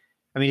whip.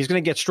 I mean, he's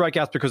going to get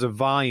strikeouts because of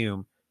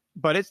volume,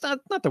 but it's not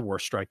the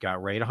worst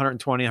strikeout rate.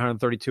 120,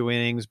 132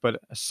 innings,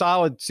 but a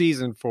solid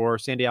season for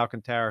Sandy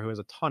Alcantara, who has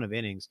a ton of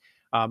innings.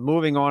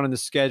 Moving on in the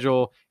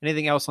schedule,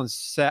 anything else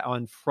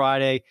on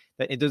Friday?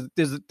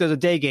 There's a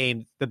day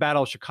game, the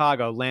Battle of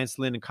Chicago, Lance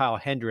Lynn and Kyle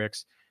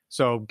Hendricks.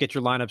 So get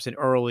your lineups in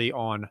early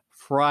on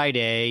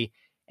Friday.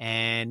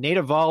 And Nate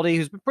Eovaldi,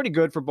 who's been pretty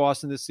good for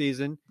Boston this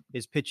season,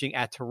 is pitching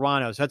at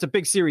Toronto. So that's a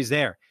big series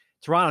there.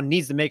 Toronto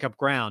needs to make up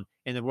ground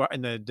in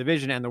the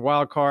division and the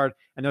wild card,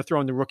 and they're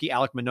throwing the rookie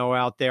Alek Manoah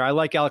out there. I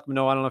like Alek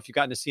Manoah. I don't know if you've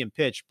gotten to see him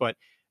pitch, but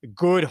a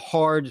good,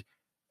 hard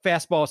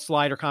fastball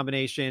slider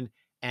combination.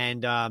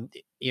 And,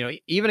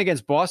 even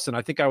against Boston,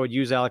 I think I would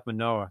use Alek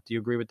Manoah. Do you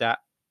agree with that?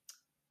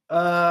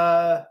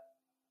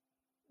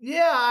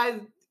 Yeah,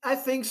 I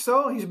think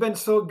so. He's been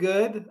so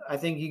good. I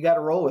think you got to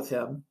roll with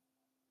him.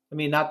 I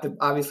mean,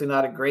 obviously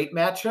not a great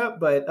matchup,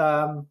 but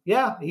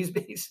yeah, he's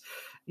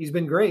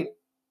been great.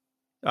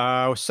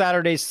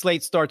 Saturday's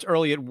slate starts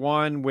early at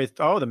 1 with,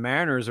 the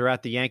Mariners are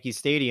at the Yankee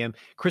Stadium.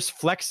 Chris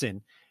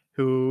Flexen,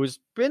 who's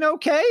been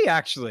okay,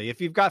 actually. If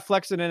you've got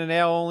Flexen in an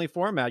AL-only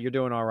format, you're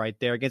doing all right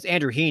there. Against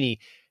Andrew Heaney,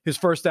 whose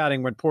first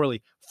outing went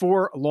poorly.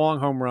 4 long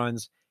home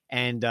runs,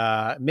 and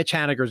Mitch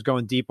Haniger's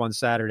going deep on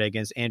Saturday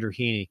against Andrew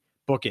Heaney.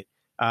 Book it.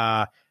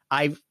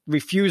 I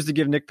refuse to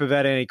give Nick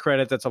Pivetta any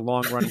credit. That's a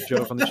long-running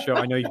joke on the show.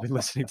 I know you've been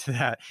listening to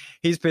that.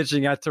 He's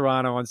pitching at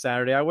Toronto on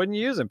Saturday. I wouldn't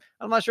use him.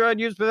 I'm not sure I'd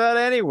use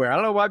Pivetta anywhere. I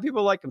don't know why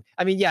people like him.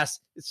 I mean, yes,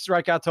 it's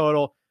strikeout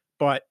total,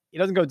 but he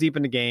doesn't go deep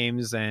into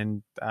games,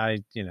 and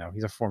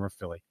he's a former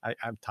Philly.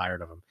 I'm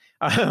tired of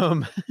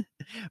him.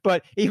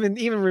 But even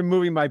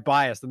removing my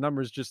bias, the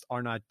numbers just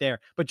are not there.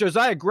 But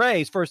Josiah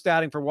Gray's first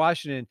outing for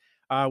Washington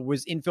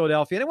was in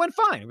Philadelphia, and it went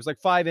fine. It was like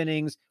 5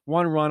 innings,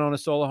 1 run on a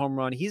solo home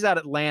run. He's at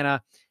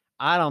Atlanta.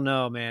 I don't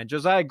know, man.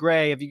 Josiah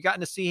Gray, have you gotten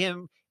to see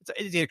him?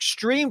 It's an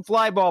extreme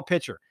fly ball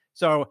pitcher.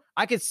 So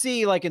I could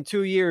see like in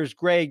 2 years,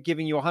 Gray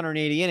giving you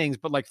 180 innings,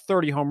 but like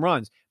 30 home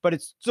runs. But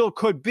it still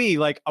could be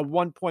like a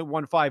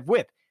 1.15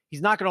 whip.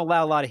 He's not going to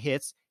allow a lot of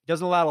hits. He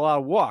doesn't allow a lot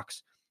of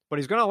walks, but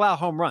he's going to allow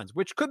home runs,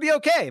 which could be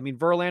okay. I mean,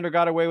 Verlander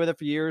got away with it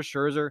for years.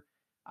 Scherzer.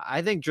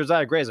 I think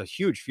Josiah Gray has a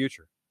huge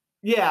future.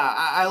 Yeah,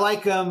 I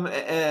like him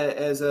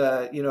as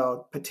a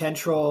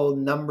potential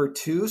number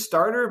 2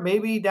 starter,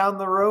 maybe down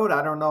the road.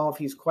 I don't know if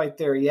he's quite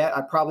there yet.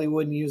 I probably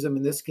wouldn't use him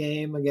in this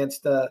game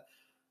against that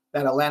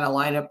Atlanta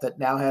lineup that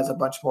now has a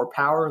bunch more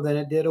power than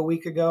it did a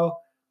week ago.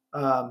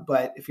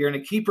 But if you're in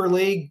a keeper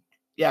league,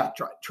 yeah,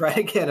 try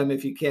to get him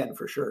if you can,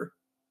 for sure.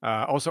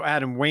 Also,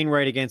 Adam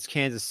Wainwright against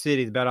Kansas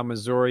City, the battle of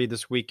Missouri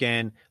this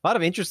weekend. A lot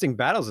of interesting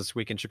battles this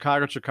weekend.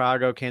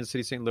 Chicago, Kansas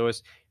City, St.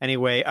 Louis.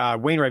 Anyway,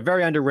 Wainwright,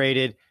 very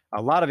underrated.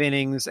 A lot of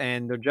innings,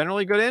 and they're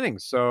generally good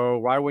innings. So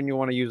why wouldn't you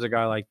want to use a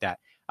guy like that?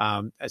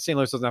 St.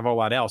 Louis doesn't have a whole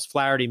lot else.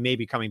 Flaherty may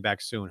be coming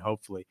back soon,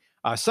 hopefully.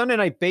 Sunday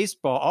Night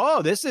Baseball.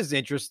 Oh, this is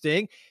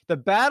interesting. The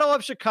Battle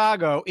of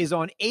Chicago is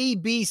on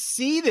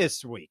ABC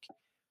this week.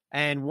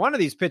 And one of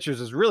these pitchers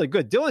is really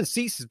good. Dylan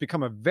Cease has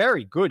become a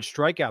very good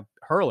strikeout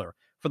hurler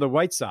for the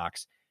White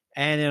Sox.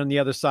 And on the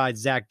other side,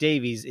 Zach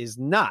Davies is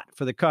not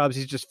for the Cubs.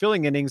 He's just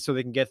filling innings so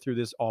they can get through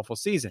this awful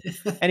season.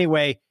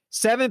 Anyway,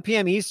 7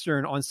 p.m.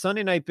 Eastern on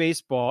Sunday Night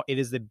Baseball. It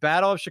is the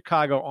Battle of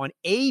Chicago on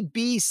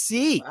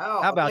ABC. Wow,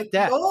 how about like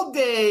that? The old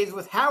days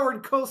with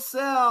Howard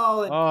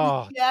Cosell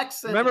and Pete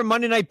Jackson. Remember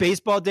Monday Night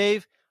Baseball,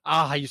 Dave?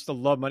 I used to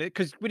love Monday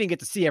because we didn't get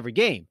to see every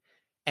game.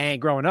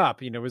 And growing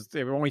up,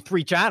 there were only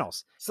 3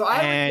 channels. So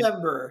I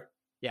remember.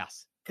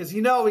 Yes. Because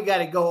we got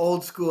to go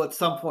old school at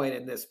some point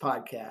in this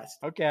podcast.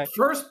 Okay.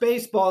 First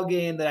baseball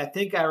game that I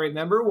think I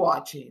remember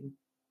watching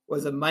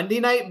was a Monday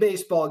Night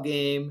Baseball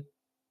game.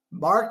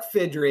 Mark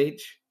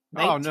Fidrych,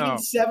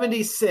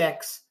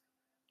 1976,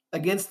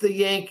 against the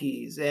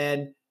Yankees.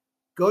 And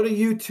go to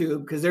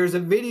YouTube because there's a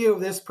video of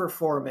this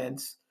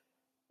performance.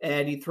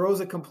 And he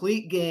throws a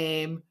complete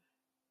game.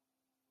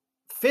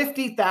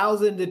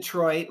 50,000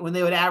 Detroit when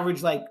they would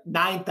average like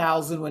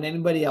 9,000 when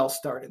anybody else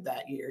started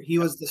that year. He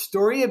was the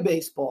story of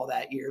baseball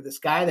that year. This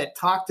guy that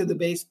talked to the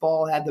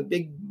baseball, had the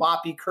big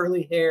moppy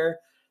curly hair.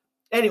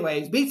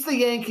 Anyways, beats the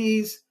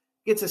Yankees,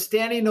 gets a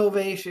standing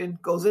ovation,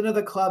 goes into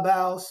the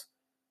clubhouse.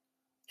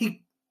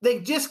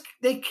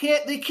 They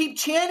keep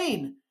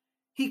chanting.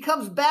 He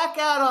comes back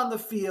out on the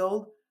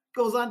field,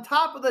 goes on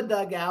top of the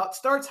dugout,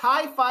 starts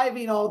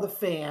high-fiving all the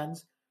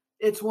fans.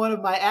 It's one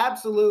of my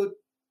absolute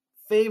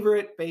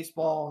favorite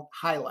baseball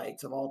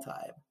highlights of all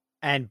time.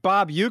 And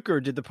Bob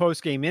Uecker did the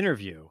post-game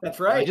interview. That's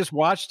right. I just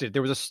watched it.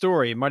 There was a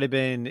story. It might have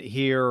been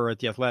here or at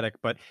The Athletic,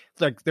 but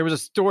like there was a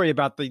story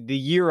about the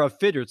year of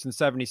Fidrets in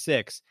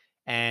 76.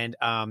 And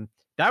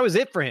that was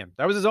it for him.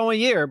 That was his only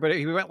year, but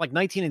he went like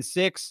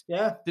 19-6.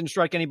 Yeah. Didn't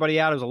strike anybody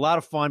out. It was a lot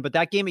of fun. But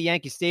that game at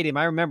Yankee Stadium,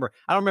 I don't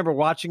remember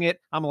watching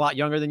it. I'm a lot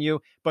younger than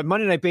you, but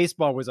Monday Night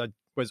Baseball was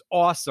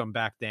awesome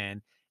back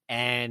then.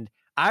 And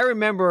I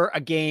remember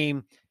a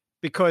game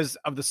because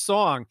of the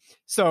song.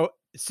 So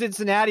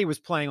Cincinnati was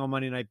playing on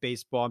Monday Night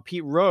Baseball, and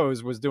Pete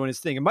Rose was doing his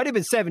thing. It might have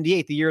been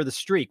 78, the year of the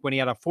streak, when he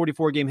had a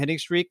 44-game hitting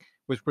streak,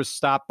 which was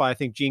stopped by, I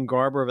think, Gene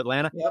Garber of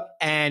Atlanta. Yep.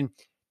 And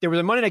there was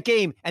a Monday night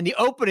game, and the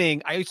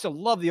opening, I used to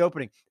love the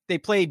opening. They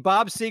played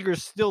Bob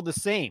Seger's Still the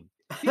Same.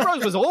 Pete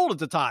Rose was old at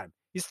the time.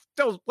 He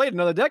still played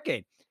another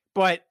decade.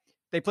 But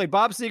they played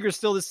Bob Seger's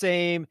Still the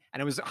Same,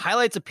 and it was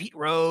highlights of Pete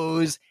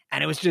Rose,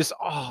 and it was just,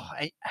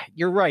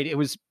 you're right. It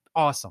was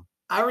awesome.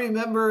 I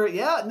remember,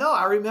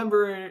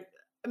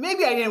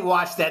 maybe I didn't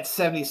watch that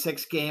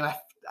 76 game.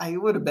 I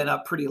would have been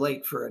up pretty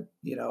late for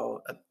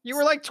you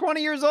were like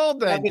 20 years old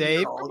then,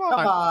 Dave. Come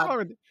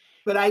on.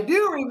 But I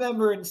do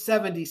remember in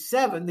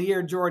 77, the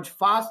year George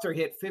Foster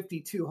hit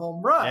 52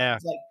 home runs. Yeah,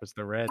 it was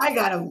the Reds. I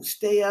got to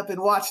stay up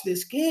and watch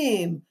this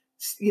game,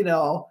 because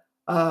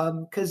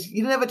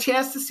you didn't have a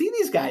chance to see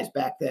these guys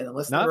back then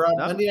unless they were on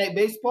Monday Night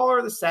Baseball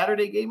or the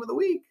Saturday game of the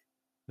week.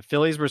 The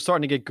Phillies were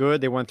starting to get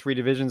good. They won 3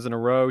 divisions in a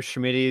row.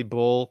 Schmidt,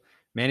 Bull,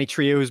 Manny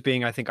Trio is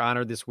being, I think,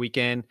 honored this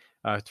weekend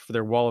for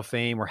their Wall of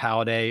Fame or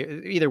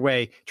holiday. Either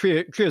way,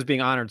 Trio's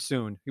being honored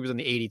soon. He was on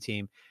the 80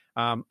 team.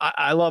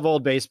 I love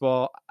old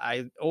baseball.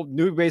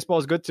 New baseball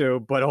is good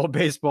too, but old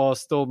baseball is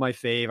still my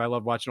fave. I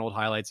love watching old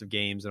highlights of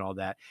games and all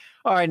that.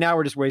 All right, now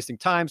we're just wasting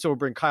time, so we'll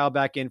bring Kyle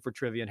back in for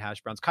trivia and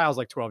hash browns. Kyle's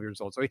like 12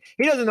 years old, so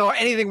he doesn't know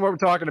anything what we're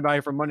talking about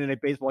here from Monday Night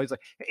Baseball. He's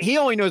like, he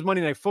only knows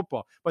Monday Night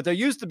Football, but there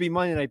used to be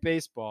Monday Night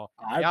Baseball.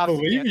 I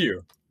believe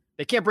you.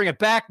 They can't bring it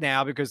back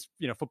now because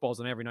football's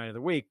on every night of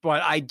the week.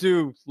 But I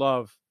do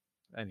love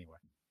anyway.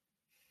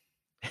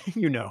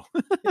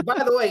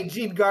 By the way,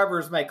 Gene Garber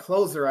is my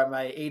closer on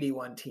my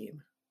 81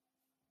 team.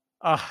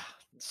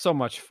 So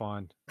much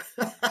fun.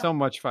 So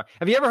much fun.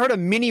 Have you ever heard of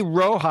Minnie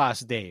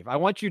Rojas, Dave? I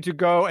want you to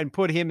go and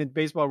put him in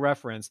Baseball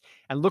Reference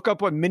and look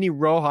up what Minnie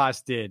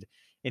Rojas did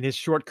in his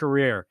short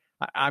career.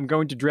 I'm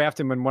going to draft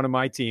him in one of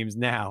my teams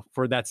now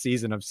for that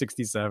season of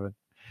 67.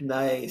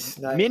 Nice.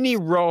 Minnie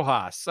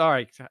Rojas. All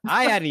right.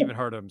 I hadn't even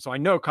heard of him, so I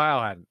know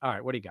Kyle hadn't. All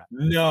right, what do you got?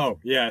 No.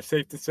 Yeah,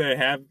 safe to say.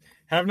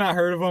 Have not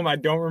heard of him. I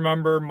don't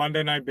remember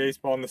Monday Night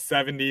Baseball in the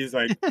 70s.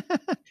 Like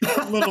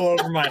a little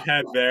over my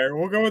head there.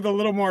 We'll go with a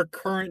little more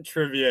current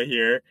trivia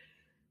here.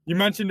 You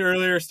mentioned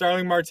earlier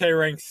Starling Marte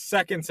ranked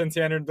second since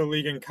he entered the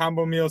league in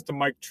combo meals to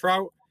Mike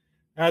Trout.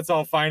 That's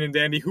all fine and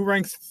dandy. Who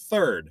ranks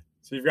third?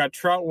 So you've got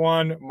Trout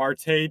 1,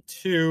 Marte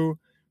 2.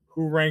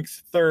 Who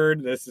ranks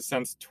third? This is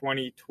since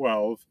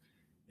 2012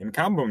 in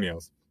combo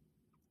meals.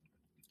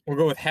 We'll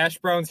go with hash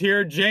browns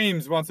here.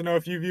 James wants to know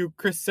if you view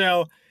Chris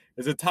Sale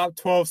as a top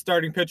 12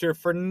 starting pitcher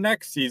for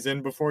next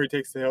season before he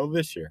takes the hill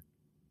this year.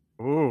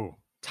 Ooh,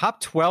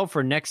 top 12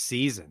 for next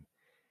season.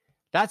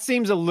 That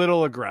seems a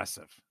little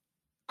aggressive.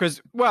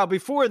 Because,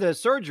 before the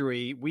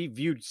surgery, we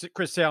viewed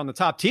Chris Sale in the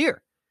top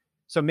tier.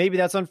 So maybe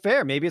that's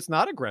unfair. Maybe it's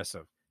not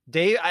aggressive.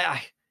 Dave,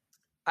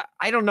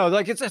 I don't know.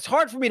 Like it's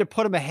hard for me to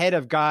put him ahead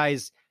of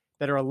guys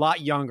that are a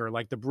lot younger,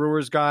 like the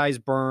Brewers guys,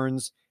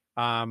 Burns,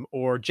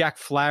 or Jack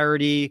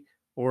Flaherty,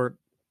 or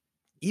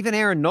even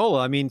Aaron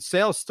Nola. I mean,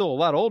 Sale's still a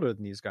lot older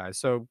than these guys.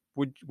 So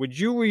would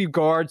you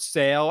regard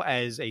Sale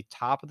as a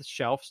top of the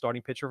shelf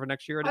starting pitcher for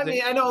next year?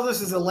 I know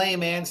this is a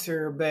lame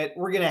answer, but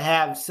we're going to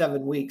have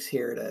 7 weeks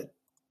here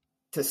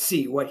to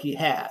see what he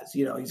has.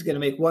 He's going to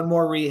make one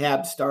more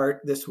rehab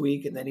start this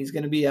week, and then he's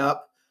going to be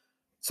up.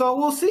 So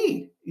we'll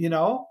see. You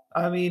don't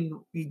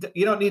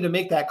need to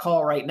make that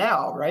call right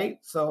now, right?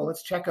 So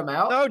let's check him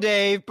out. No,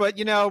 Dave, but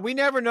we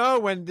never know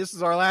when this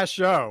is our last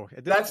show.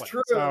 That's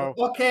true. So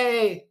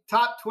okay,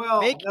 top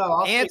 12.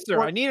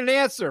 Answer. I need an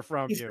answer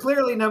from you. He's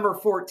clearly number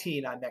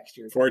 14 on next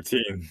year's.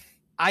 14.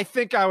 I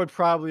think I would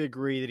probably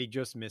agree that he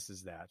just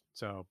misses that.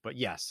 So, but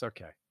yes,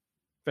 okay,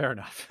 fair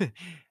enough. For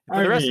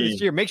the rest of this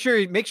year, make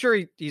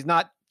sure he's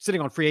not sitting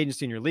on free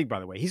agency in your league.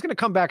 By the way, he's going to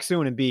come back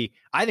soon and be,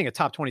 I think, a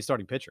top 20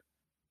 starting pitcher.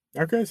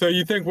 Okay, so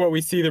you think what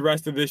we see the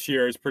rest of this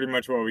year is pretty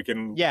much what we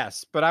can...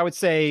 Yes, but I would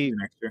say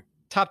next year.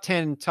 Top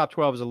 10, top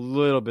 12 is a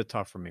little bit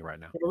tough for me right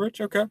now. Rich,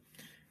 okay.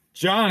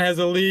 John has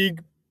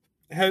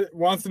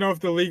wants to know if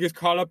the league is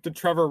caught up to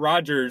Trevor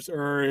Rogers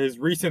or his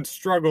recent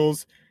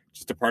struggles,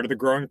 just a part of the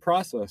growing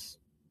process.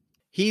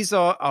 He's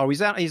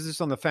he's out. He's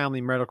just on the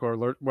family medical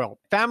alert. Well,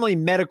 family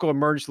medical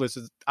emergency list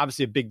is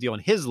obviously a big deal in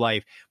his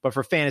life, but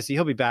for fantasy,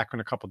 he'll be back in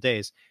a couple of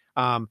days.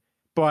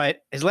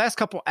 But his last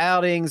couple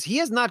outings, he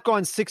has not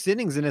gone 6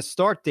 innings in a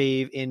start,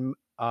 Dave, in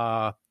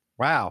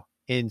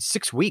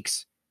 6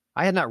 weeks.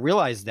 I had not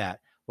realized that.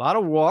 A lot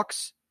of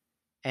walks,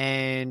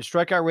 and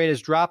strikeout rate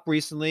has dropped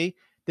recently.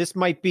 This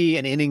might be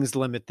an innings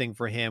limit thing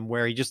for him,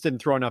 where he just didn't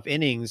throw enough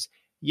innings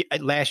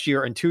last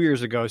year and 2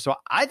 years ago. So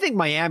I think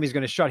Miami's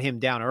going to shut him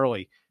down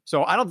early.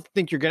 So I don't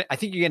think I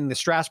think you're getting the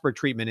Strasburg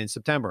treatment in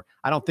September.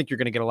 I don't think you're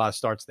going to get a lot of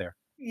starts there.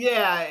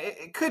 Yeah,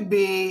 it could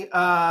be.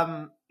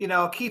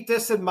 Keep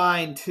this in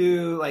mind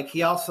too. Like,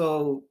 he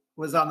also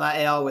was on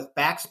the AL with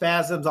back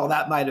spasms. All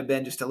that might have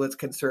been just let's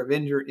conserve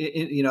innings.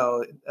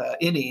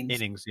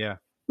 Innings, yeah.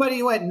 But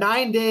he went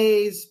 9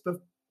 days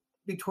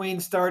between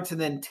starts and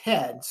then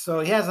 10. So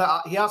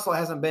he also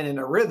hasn't been in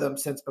a rhythm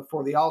since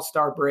before the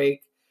All-Star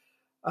break.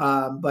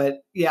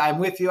 But yeah, I'm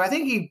with you. I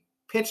think he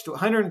pitched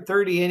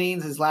 130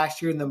 innings his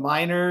last year in the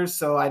minors,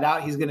 so I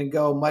doubt he's going to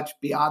go much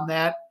beyond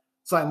that.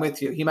 So I'm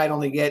with you. He might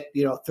only get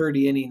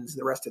 30 innings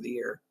the rest of the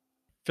year.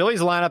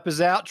 Phillies lineup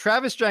is out.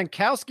 Travis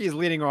Jankowski is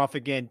leading off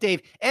again.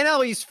 Dave,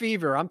 NL East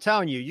fever. I'm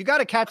telling you got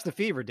to catch the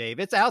fever, Dave.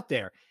 It's out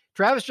there.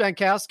 Travis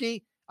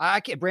Jankowski,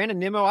 Brandon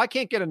Nimmo, I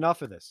can't get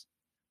enough of this.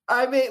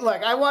 I mean,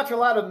 look, I watch a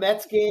lot of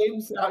Mets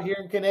games out here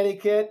in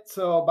Connecticut,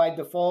 so by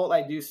default,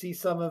 I do see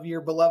some of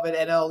your beloved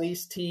NL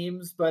East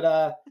teams,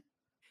 but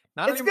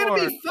it's going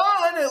to be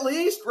fun at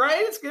least,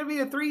 right? It's going to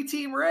be a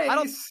 3-team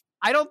race.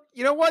 I don't,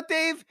 you know what,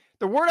 Dave?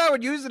 The word I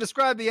would use to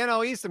describe the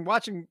NL East and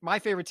watching my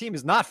favorite team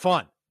is not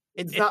fun.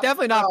 It's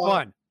definitely not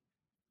fun.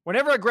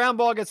 Whenever a ground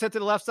ball gets hit to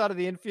the left side of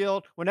the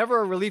infield, whenever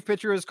a relief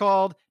pitcher is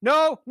called,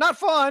 no, not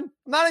fun.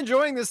 I'm not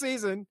enjoying the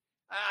season.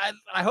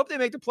 I hope they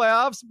make the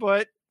playoffs,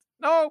 but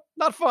no,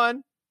 not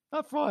fun.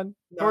 Not fun.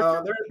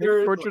 No,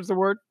 torture's the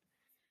word.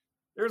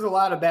 There's a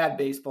lot of bad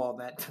baseball in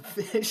that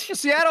division.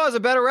 Seattle has a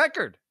better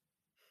record.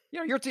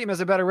 Your team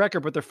has a better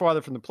record, but they're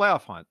farther from the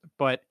playoff hunt.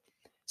 But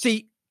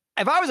see,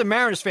 if I was a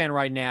Mariners fan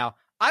right now,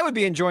 I would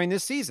be enjoying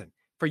this season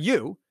for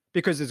you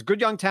because there's good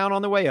young talent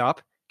on the way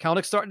up.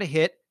 Kelnick's starting to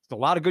hit. There's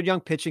a lot of good young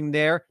pitching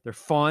there. They're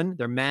fun.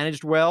 They're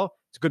managed well.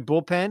 It's a good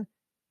bullpen.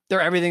 They're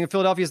everything in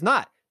Philadelphia is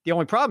not. The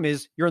only problem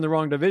is you're in the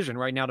wrong division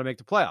right now to make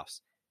the playoffs.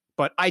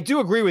 But I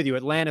do agree with you.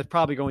 Atlanta's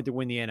probably going to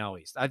win the NL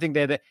East. I think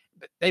they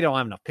don't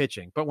have enough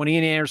pitching. But when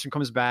Ian Anderson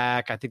comes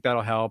back, I think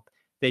that'll help.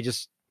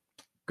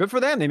 Good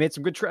for them. They made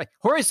some good trade.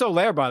 Jorge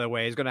Soler, by the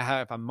way, is going to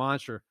have a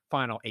monster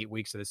final 8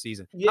 weeks of the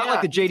season. Yeah. Not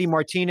like the JD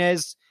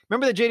Martinez.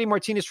 Remember the JD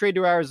Martinez trade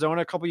to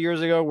Arizona a couple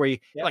years ago where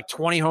he had like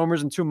 20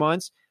 homers in 2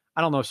 months?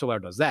 I don't know if Soler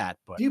does that.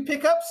 But do you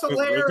pick up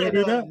Soler in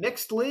a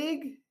mixed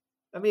league?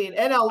 I mean,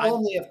 NL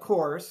only, of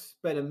course,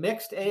 but a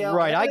mixed AL.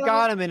 Right. I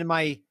got him in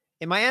my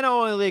NL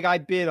only league. I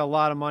bid a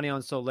lot of money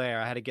on Soler.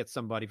 I had to get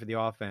somebody for the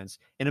offense.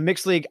 In a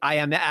mixed league, I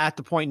am at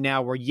the point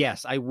now where,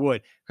 yes, I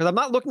would. Because I'm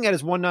not looking at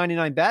his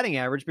 199 batting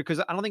average because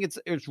I don't think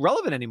it's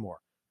relevant anymore.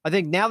 I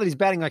think now that he's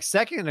batting like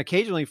second and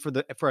occasionally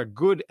for a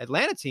good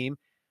Atlanta team,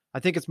 I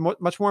think it's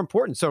much more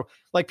important. So,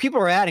 like, people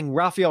are adding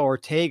Rafael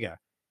Ortega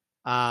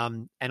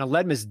and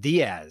Aledmus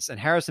Diaz and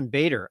Harrison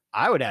Bader.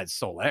 I would add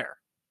Soler,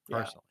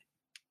 personally.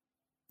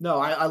 No,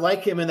 I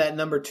like him in that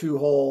number 2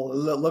 hole.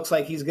 It looks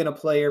like he's going to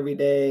play every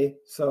day.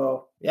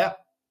 So, yeah.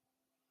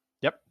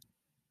 Yep.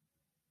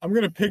 I'm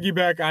going to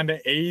piggyback onto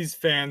A's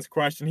fans'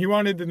 question. He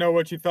wanted to know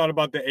what you thought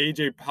about the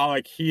A.J.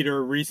 Pollock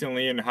heater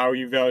recently and how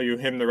you value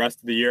him the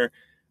rest of the year.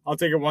 I'll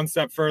take it one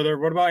step further.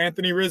 What about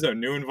Anthony Rizzo?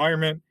 New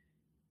environment.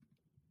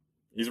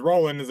 He's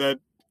rolling. Is that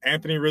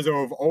Anthony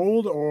Rizzo of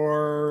old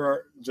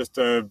or just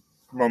a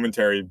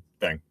momentary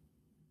thing?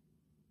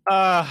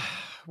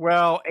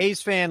 Well,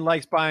 A's fan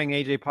likes buying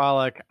AJ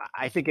Pollock.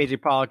 I think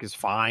AJ Pollock is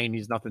fine.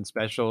 He's nothing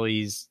special.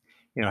 He's,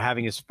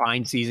 having his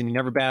fine season. He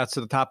never bats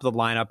to the top of the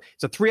lineup.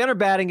 It's a 300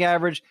 batting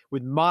average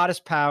with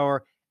modest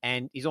power,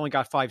 and he's only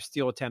got 5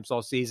 steal attempts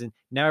all season.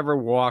 Never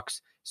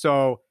walks.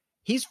 So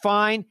he's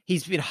fine.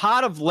 He's been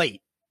hot of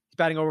late. He's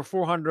batting over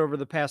 400 over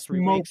the past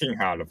 3 weeks. Smoking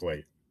hot of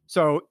late.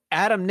 So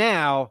add him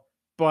now,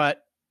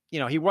 but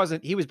he was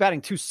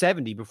batting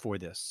 270 before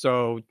this.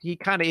 So he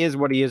kind of is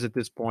what he is at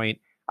this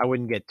point. I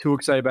wouldn't get too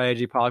excited about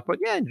AJ Pollock, but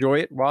yeah, enjoy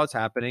it while it's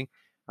happening.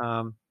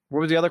 What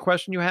was the other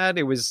question you had?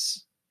 It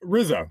was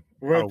Rizzo.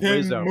 With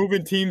him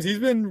moving teams, he's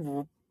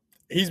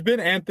been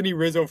Anthony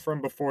Rizzo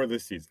from before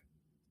this season.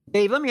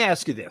 Dave, let me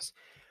ask you this.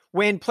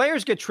 When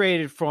players get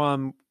traded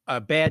from a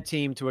bad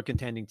team to a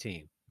contending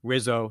team,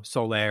 Rizzo,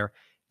 Soler,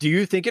 do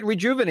you think it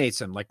rejuvenates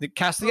them like the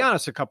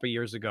Castellanos a couple of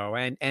years ago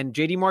and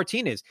JD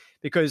Martinez?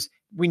 Because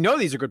we know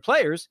these are good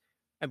players,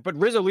 but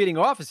Rizzo leading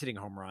off is hitting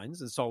home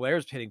runs and Soler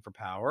is hitting for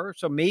power.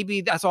 So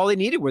maybe that's all they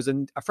needed was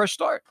a fresh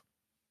start.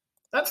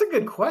 That's a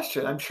good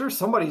question. I'm sure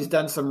somebody's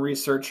done some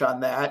research on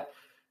that.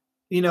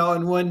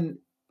 And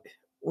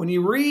when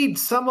you read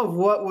some of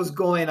what was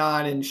going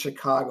on in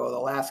Chicago the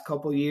last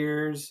couple of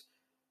years,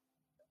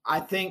 I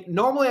think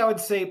normally I would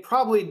say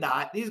probably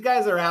not. These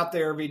guys are out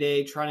there every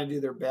day trying to do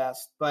their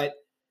best, but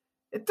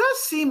it does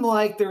seem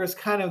like there is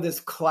kind of this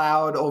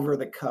cloud over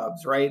the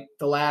Cubs, right?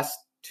 The last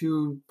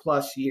 2+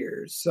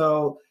 years.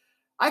 So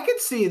I could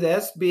see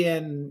this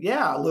being,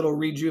 a little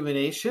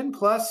rejuvenation.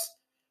 Plus,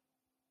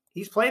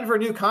 he's playing for a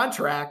new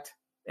contract,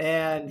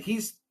 and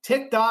he's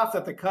ticked off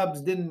that the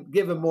Cubs didn't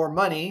give him more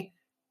money.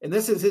 And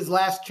this is his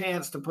last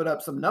chance to put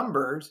up some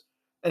numbers.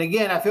 And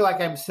again, I feel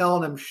like I'm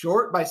selling him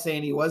short by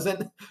saying he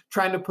wasn't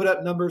trying to put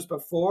up numbers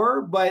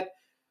before. But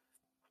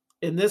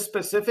in this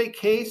specific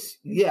case,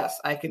 yes,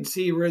 I can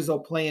see Rizzo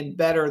playing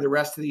better the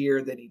rest of the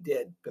year than he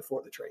did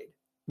before the trade.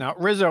 Now,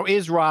 Rizzo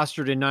is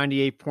rostered in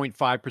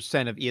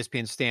 98.5% of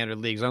ESPN standard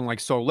leagues, unlike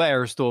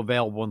Soler, still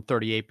available in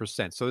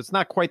 38%. So it's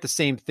not quite the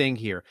same thing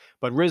here.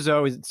 But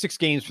Rizzo is 6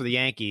 games for the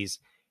Yankees,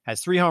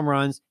 has 3 home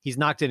runs. He's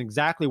knocked in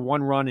exactly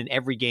 1 run in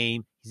every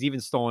game. He's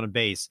even stolen a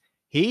base.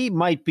 He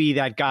might be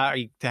that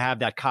guy to have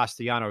that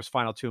Castellanos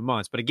final 2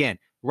 months. But again,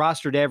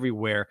 rostered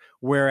everywhere,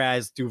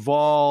 whereas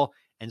Duvall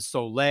and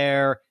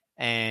Soler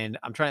and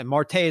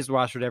Marte is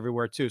rostered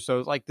everywhere too. So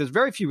it's like there's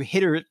very few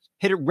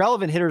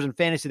relevant hitters in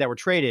fantasy that were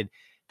traded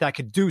that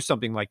could do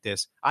something like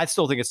this. I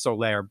still think it's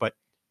Soler, but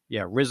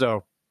yeah,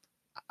 Rizzo,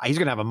 he's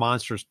going to have a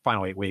monstrous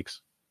final 8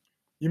 weeks.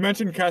 You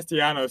mentioned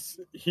Castellanos.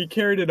 He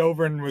carried it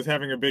over and was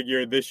having a big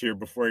year this year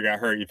before he got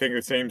hurt. You think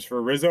the same's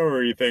for Rizzo,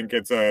 or you think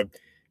it's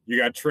you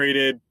got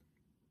traded,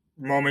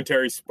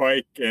 momentary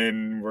spike,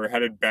 and we're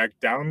headed back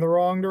down the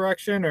wrong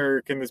direction,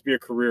 or can this be a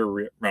career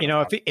run?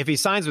 If he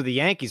signs with the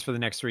Yankees for the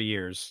next 3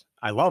 years,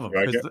 I love him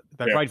because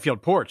that right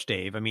field porch,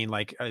 Dave. I mean,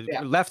 like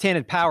a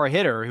left-handed power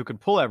hitter who could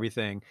pull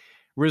everything.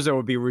 Rizzo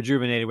would be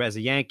rejuvenated as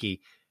a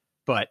Yankee,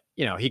 but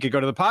he could go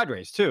to the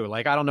Padres too.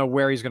 Like, I don't know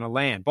where he's going to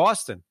land.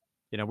 Boston,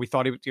 we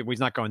thought he's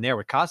not going there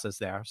with Casas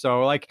there.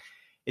 So like,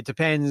 it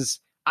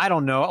depends. I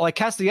don't know. Like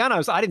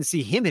Castellanos, I didn't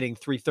see him hitting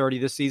 330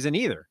 this season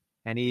either.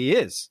 And he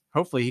is.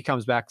 Hopefully he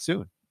comes back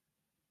soon.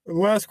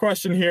 Last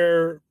question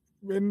here.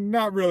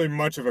 Not really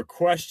much of a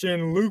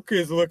question. Luke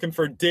is looking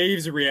for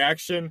Dave's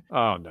reaction.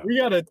 Oh, no.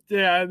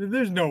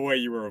 There's no way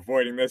you were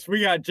avoiding this.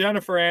 We got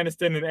Jennifer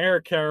Aniston and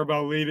Eric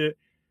Karabell lead it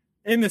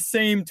in the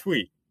same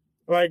tweet.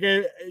 Like,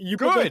 you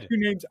put those 2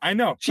 names. I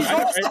know. She's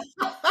awesome.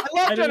 I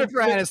love Jennifer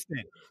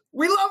Aniston.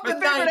 We love the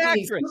 90s.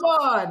 Actress. Come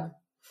on.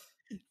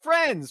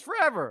 Friends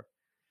forever.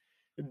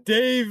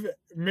 Dave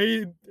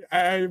made.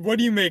 What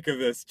do you make of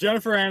this?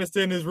 Jennifer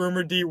Aniston is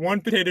rumored to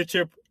eat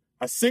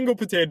a single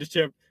potato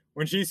chip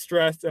when she's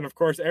stressed, and of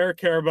course Eric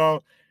Karabell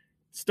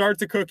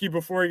starts a cookie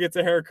before he gets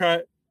a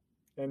haircut,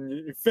 and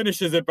he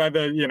finishes it by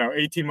the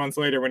 18 months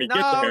later when he gets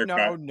a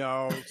haircut.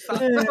 No.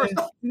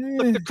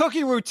 Look, the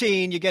cookie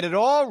routine, you get it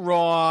all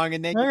wrong,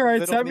 and then all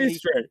right, set me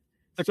straight.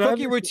 The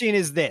cookie routine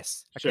is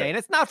this, okay, sure. And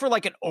it's not for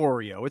like an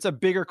Oreo; it's a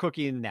bigger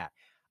cookie than that.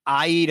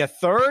 I eat a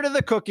third of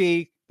the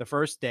cookie the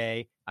first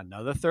day,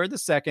 another third the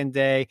second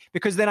day,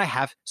 because then I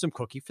have some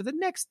cookie for the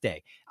next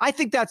day. I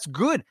think that's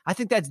good. I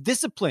think that's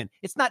discipline.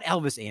 It's not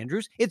Elvis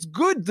Andrews. It's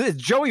good. The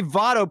Joey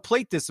Votto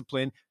plate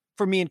discipline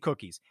for me and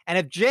cookies. And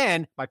if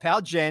Jen, my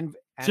pal Jen,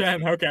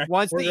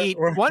 wants to eat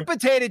one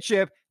potato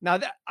chip, now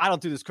I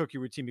don't do this cookie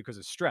routine because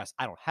of stress.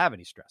 I don't have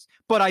any stress.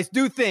 But I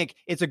do think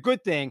it's a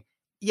good thing.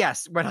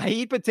 Yes, when I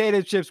eat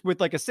potato chips with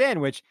like a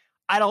sandwich,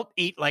 I don't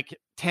eat like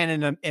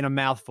 10 in a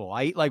mouthful.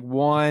 I eat like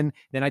 1,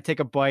 then I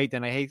take a bite,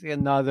 then I take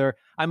another.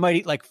 I might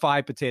eat like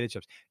 5 potato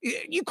chips.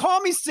 You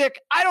call me sick.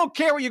 I don't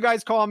care what you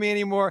guys call me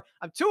anymore.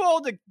 I'm too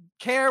old to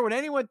care what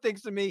anyone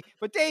thinks of me.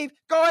 But Dave,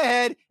 go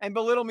ahead and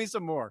belittle me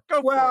some more.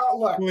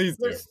 Look, please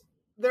do.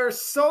 There's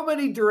so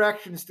many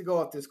directions to go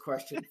with this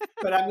question.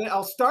 But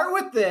I'll start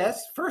with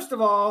this. First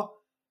of all,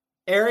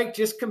 Eric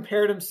just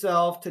compared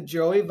himself to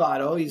Joey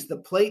Votto. He's the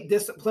plate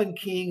discipline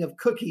king of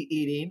cookie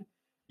eating.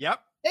 Yep.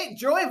 Hey,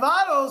 Joey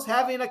Votto's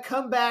having a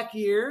comeback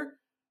year.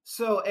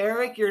 So,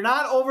 Eric, you're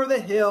not over the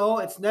hill.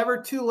 It's never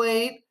too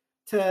late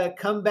to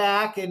come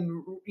back.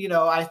 And,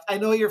 I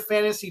know your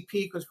fantasy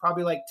peak was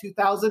probably like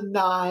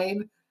 2009.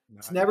 Nice.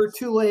 It's never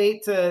too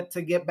late to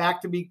get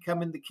back to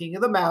becoming the king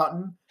of the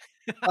mountain.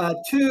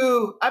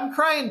 2, I'm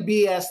crying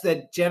BS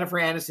that Jennifer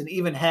Aniston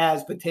even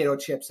has potato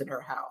chips in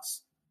her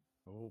house.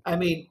 Oh, I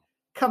mean,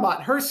 come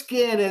on. Her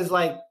skin is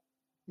like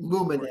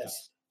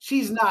luminous.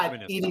 She's not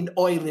eating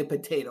oily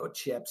potato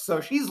chips,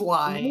 so she's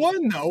lying.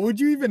 One, though, would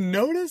you even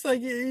notice?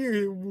 Like,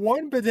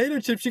 1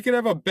 potato chip, she could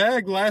have a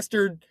bag last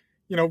her,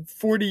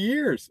 40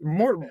 years.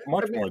 Much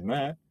more than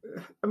that.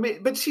 I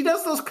mean, but she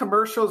does those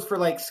commercials for,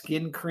 like,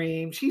 skin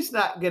cream. She's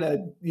not going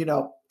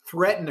to,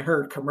 threaten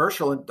her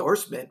commercial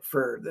endorsement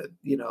for the,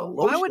 lotion.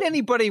 Why would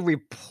anybody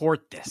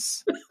report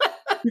this?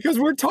 Because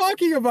we're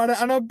talking about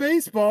it on a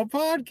baseball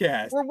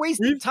podcast. We're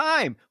wasting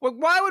time.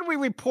 Why would we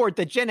report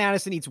that Jen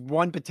Aniston eats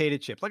 1 potato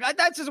chip? Like,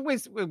 that's just a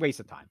waste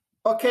of time.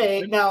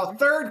 Okay, now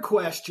third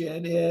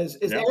question is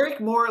Eric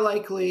more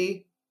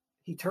likely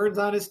he turns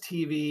on his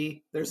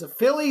TV, there's a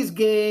Phillies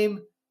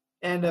game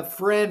and a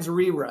Friends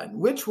rerun?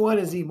 Which one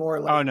is he more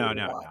likely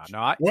to watch?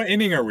 No. What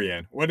inning are we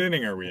in?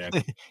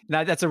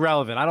 No, that's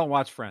irrelevant. I don't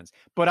watch Friends.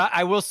 But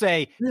I will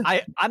say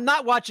I'm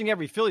not watching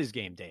every Phillies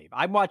game, Dave.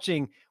 I'm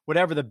watching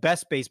whatever the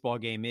best baseball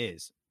game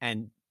is.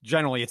 And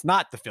generally it's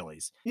not the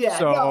Phillies. Yeah,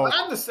 So no,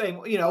 I'm the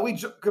same. We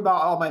joke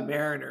about all my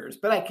Mariners,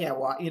 but I can't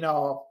watch.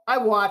 I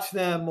watch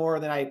them more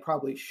than I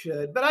probably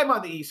should. But I'm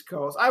on the East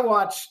Coast.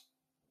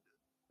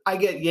 I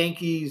get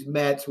Yankees,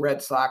 Mets,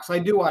 Red Sox. I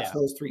do watch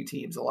those three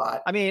teams a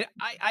lot. I mean,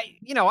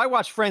 I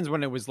watched Friends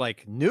when it was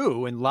like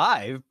new and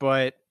live,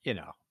 but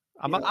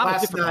I'm a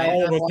different night,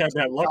 all of us have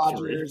that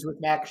luxury with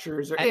Max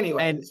Scherzer.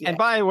 Anyways, and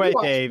by the way,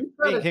 Dave,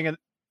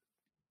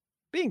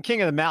 being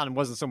king of the mountain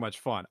wasn't so much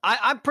fun.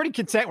 I'm pretty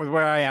content with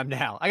where I am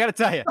now. I got to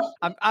tell you,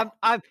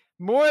 I'm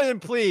more than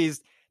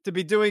pleased to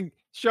be doing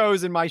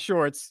shows in my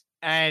shorts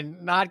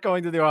and not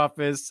going to the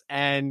office.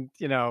 And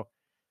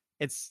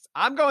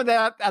I'm going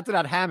out to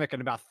that hammock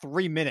in about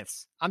 3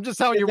 minutes. I'm just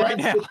telling you right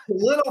now. The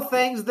little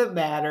things that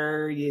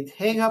matter. You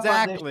hang up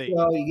on this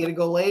show. You get to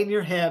go lay in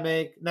your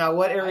hammock. Now,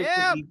 what, Eric?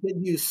 Did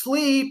you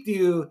sleep? Do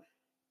you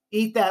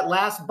eat that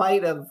last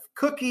bite of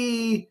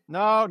cookie?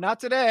 No,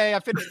 not today. I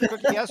finished the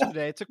cookie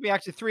yesterday. It took me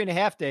actually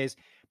 3.5 days.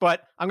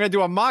 But I'm going to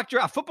do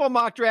a football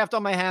mock draft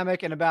on my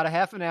hammock in about a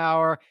half an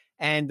hour.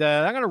 And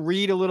I'm going to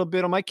read a little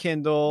bit on my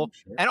Kindle.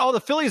 Sure. And all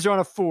the Phillies are on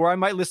a 4. I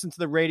might listen to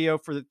the radio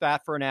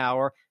for an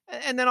hour.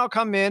 And then I'll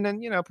come in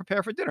and,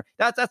 prepare for dinner.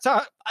 That's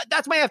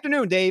my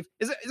afternoon, Dave.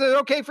 Is it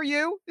okay for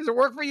you? Does it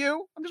work for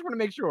you? I just want to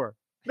make sure.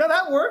 No,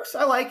 that works.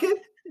 I like it.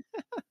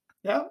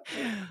 Yeah.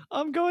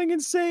 I'm going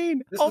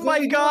insane. Oh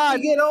my God.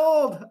 We get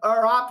old.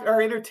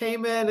 Our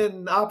entertainment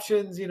and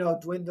options,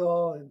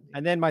 dwindle.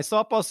 And then my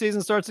softball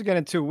season starts again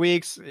in 2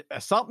 weeks.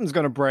 Something's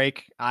going to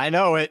break. I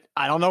know it.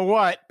 I don't know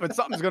what, but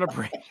something's going to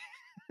break.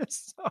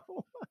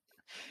 So,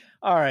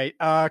 all right.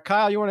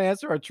 Kyle, you want to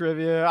answer our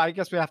trivia? I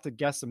guess we have to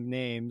guess some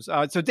names.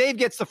 So Dave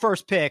gets the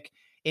first pick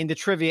in the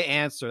trivia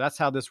answer. That's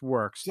how this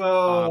works.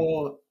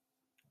 So,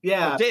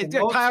 yeah.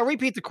 Kyle,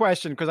 repeat the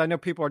question because I know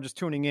people are just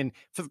tuning in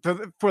for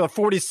the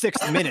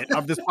 46th minute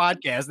of this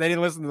podcast. They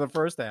didn't listen to the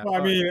first half.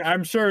 Well,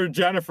 I'm sure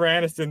Jennifer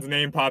Aniston's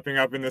name popping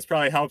up in this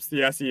probably helps the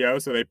SEO.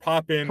 So they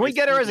pop in. Can we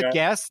get her as a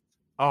guest?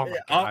 Oh, my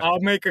God. I'll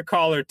make a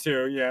call or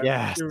two. Yeah.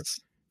 Yes.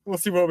 We'll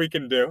see what we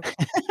can do.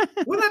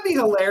 Wouldn't that be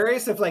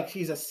hilarious if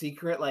she's a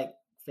secret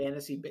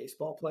fantasy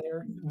baseball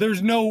player?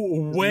 There's no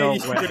way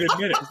she could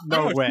admit it.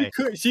 No way.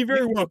 She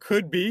very well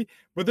could be,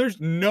 but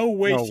there's no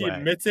way she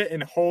admits it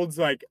and holds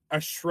a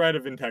shred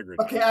of integrity.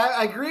 Okay,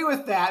 I agree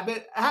with that,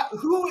 but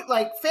who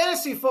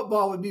fantasy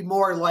football would be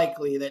more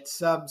likely that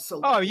some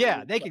celebrity? Oh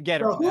yeah, they could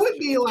get her. So who would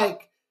be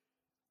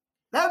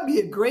that would be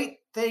a great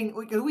thing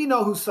because we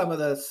know who some of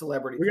the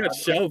celebrities. We got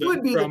Sheldon. Who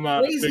would be from, the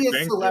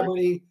craziest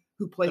celebrity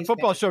who plays? The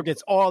football show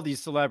gets all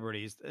these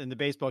celebrities, and the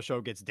baseball show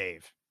gets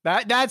Dave.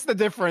 That's the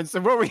difference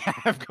of what we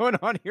have going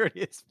on here at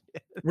ESPN.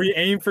 We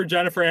aim for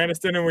Jennifer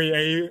Aniston, and we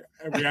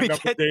end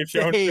up with Dave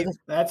Schoen.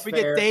 We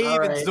get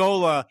Dave and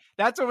Zola.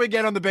 That's what we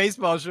get on the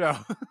baseball show.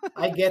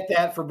 I get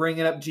that for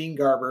bringing up Gene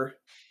Garber.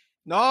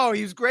 No,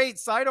 he was great.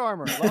 Side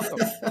armor. Love him.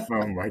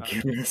 Oh my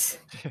goodness.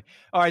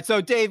 All right,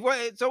 so Dave,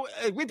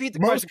 repeat the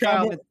question.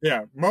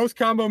 Most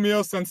combo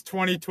meals since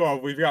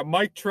 2012. We've got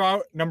Mike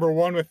Trout, number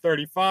 1 with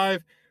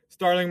 35.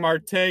 Starling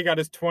Marte got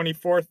his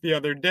 24th the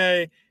other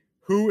day.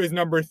 Who is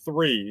number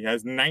 3? He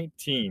has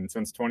 19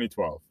 since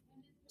 2012.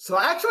 So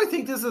I actually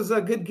think this is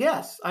a good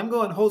guess. I'm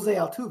going Jose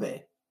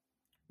Altuve.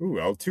 Ooh,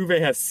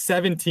 Altuve has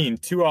 17,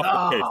 2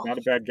 off the pace. Not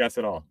a bad guess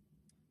at all.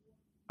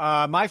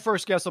 My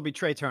first guess will be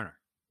Trey Turner.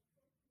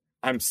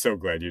 I'm so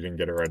glad you didn't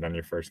get it right on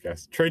your first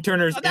guess. Trey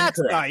Turner's that's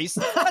incorrect. Nice.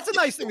 That's a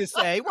nice thing to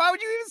say. Why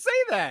would you even say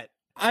that?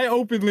 I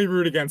openly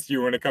root against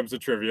you when it comes to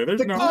trivia.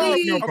 There's no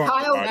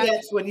Kyle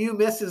gets when you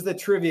misses the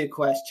trivia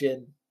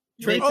question.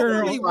 Trey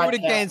Turner root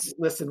against.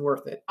 Listen,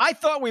 worth it. I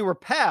thought we were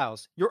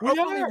pals. You're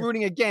openly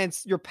rooting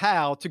against your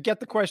pal to get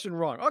the question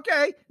wrong.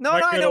 Okay. No,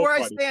 I know where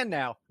I stand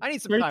now. I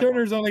need some Trey time.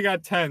 Turner's only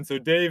got 10, so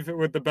Dave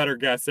with the better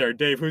guess there.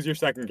 Dave, who's your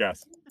second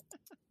guess?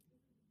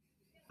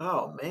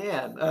 Oh,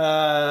 man.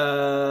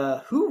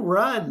 Who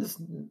runs?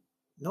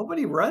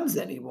 Nobody runs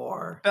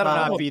anymore. Better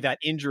not be that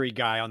injury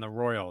guy on the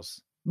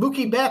Royals.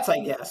 Mookie Betts, I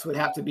guess, would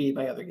have to be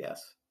my other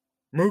guess.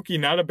 Mookie,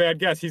 not a bad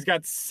guess. He's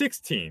got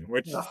 16,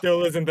 which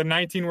still isn't the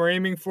 19 we're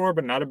aiming for,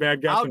 but not a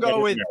bad guess. I'll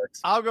go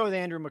with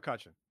Andrew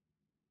McCutchen.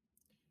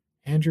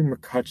 Andrew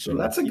McCutchen. Well,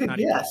 that's a good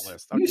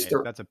guess.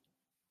 Okay,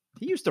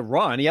 he used to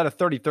run. He had a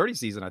 30-30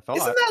 season, I thought.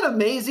 Isn't that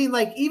amazing?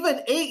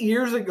 Even 8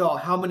 years ago,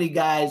 how many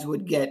guys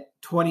would get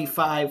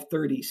 25,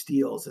 30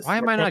 steals? Why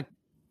am I not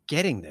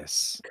getting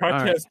this?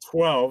 Kutch has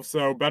 12,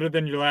 so better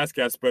than your last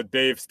guess, but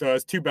Dave still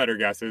has 2 better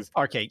guesses.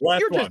 Okay,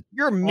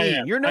 you're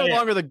mean. You're no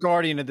longer the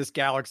guardian of this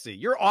galaxy.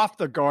 You're off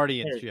the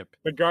guardianship.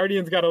 Hey, the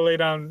Guardian's got to lay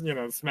down,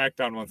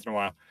 smackdown once in a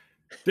while.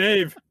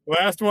 Dave,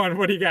 last one.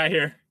 What do you got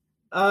here?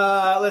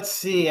 Let's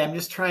see. I'm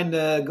just trying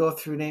to go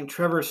through name.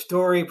 Trevor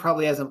Story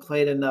probably hasn't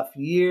played enough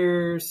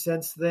years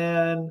since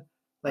then.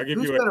 I'll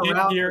give you a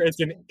hint here. It's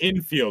an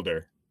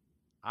infielder.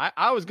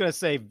 I was going to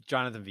say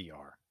Jonathan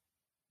VR.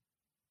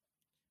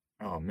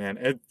 Oh,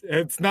 man.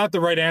 It's not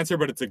the right answer,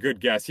 but it's a good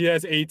guess. He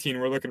has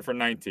 18. We're looking for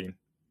 19.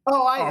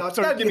 Oh, I know. It's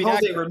got to be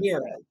Jose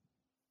Ramirez.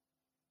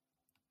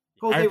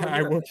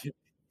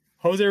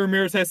 Jose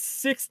Ramirez has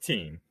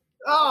 16.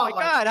 Oh,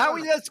 my God. How are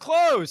we this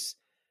close?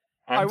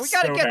 All right, we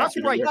got to get this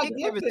happy to right. get I Can't that.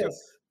 give get it to.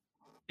 this.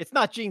 It's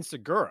not Gene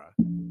Segura.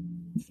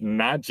 It's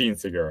not Gene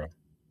Segura.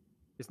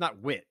 It's not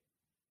Witt.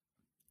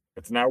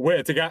 It's not Witt.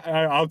 It's a guy.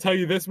 I'll tell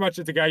you this much: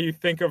 it's a guy you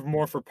think of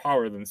more for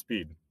power than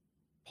speed.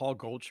 Paul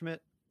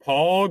Goldschmidt.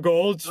 Paul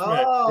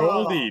Goldschmidt, Oh.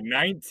 Goldie,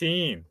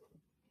 19.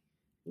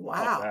 How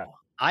about that? Wow.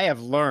 I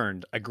have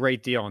learned a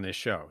great deal on this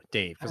show,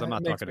 Dave, because I'm That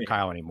not makes talking to me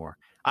Kyle anymore.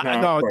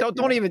 No, of course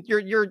Don't even.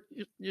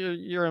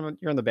 You're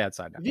on the bad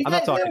side now. Have you I'm not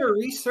guys talking. ever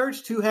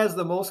researched who has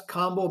the most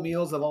combo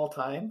meals of all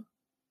time?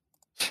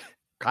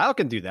 Kyle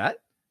can do that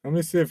Let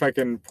me see if I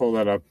can pull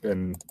that up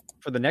and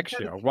for the next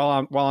show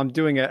while I'm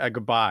doing a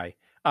goodbye.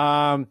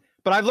 But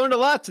I've learned a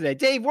lot today.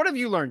 Dave, what have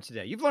you learned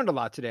today? You've learned a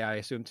lot today, I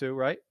assume too,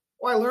 right?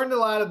 Well, I learned a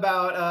lot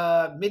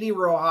about Minnie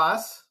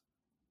Rojas.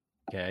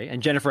 Okay,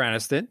 and Jennifer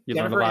Aniston. You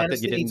learned a Jennifer lot Aniston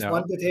that you didn't eats know.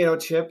 one potato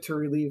chip to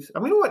relieve. I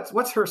mean,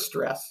 what's her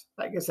stress?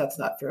 I guess that's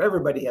not fair.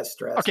 Everybody has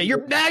stress. Okay,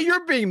 you're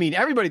being mean.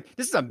 Everybody,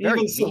 this is a very Even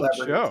mean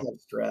celebrities show. have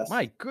stress.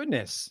 My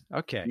goodness.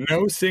 Okay.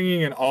 no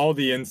singing and all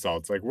the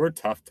insults. Like, we're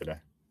tough today.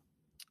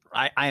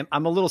 I'm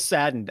a little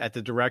saddened at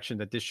the direction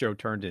that this show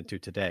turned into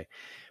today,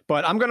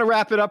 but I'm going to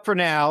wrap it up for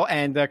now.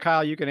 And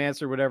Kyle, you can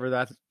answer whatever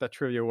that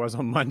trivia was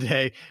on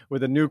Monday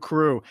with a new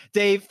crew.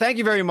 Dave, thank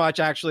you very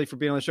much actually for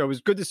being on the show. It was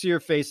good to see your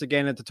face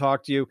again and to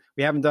talk to you.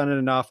 We haven't done it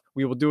enough.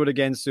 We will do it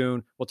again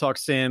soon. We'll talk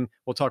sim.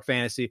 We'll talk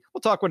fantasy. We'll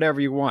talk whatever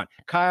you want.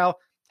 Kyle,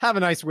 have a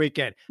nice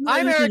weekend.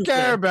 I'm Eric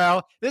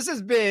Karabell. This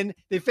has been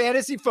the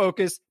Fantasy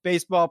Focus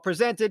Baseball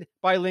presented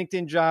by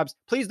LinkedIn Jobs.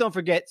 Please don't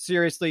forget,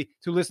 seriously,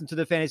 to listen to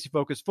the Fantasy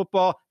Focus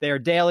Football. They are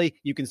daily.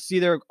 You can see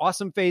their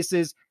awesome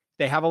faces.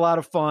 They have a lot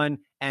of fun,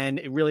 and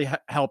it really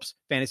helps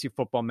fantasy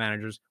football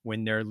managers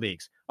win their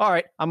leagues. All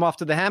right, I'm off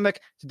to the hammock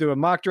to do a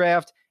mock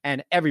draft,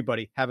 and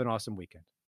everybody have an awesome weekend.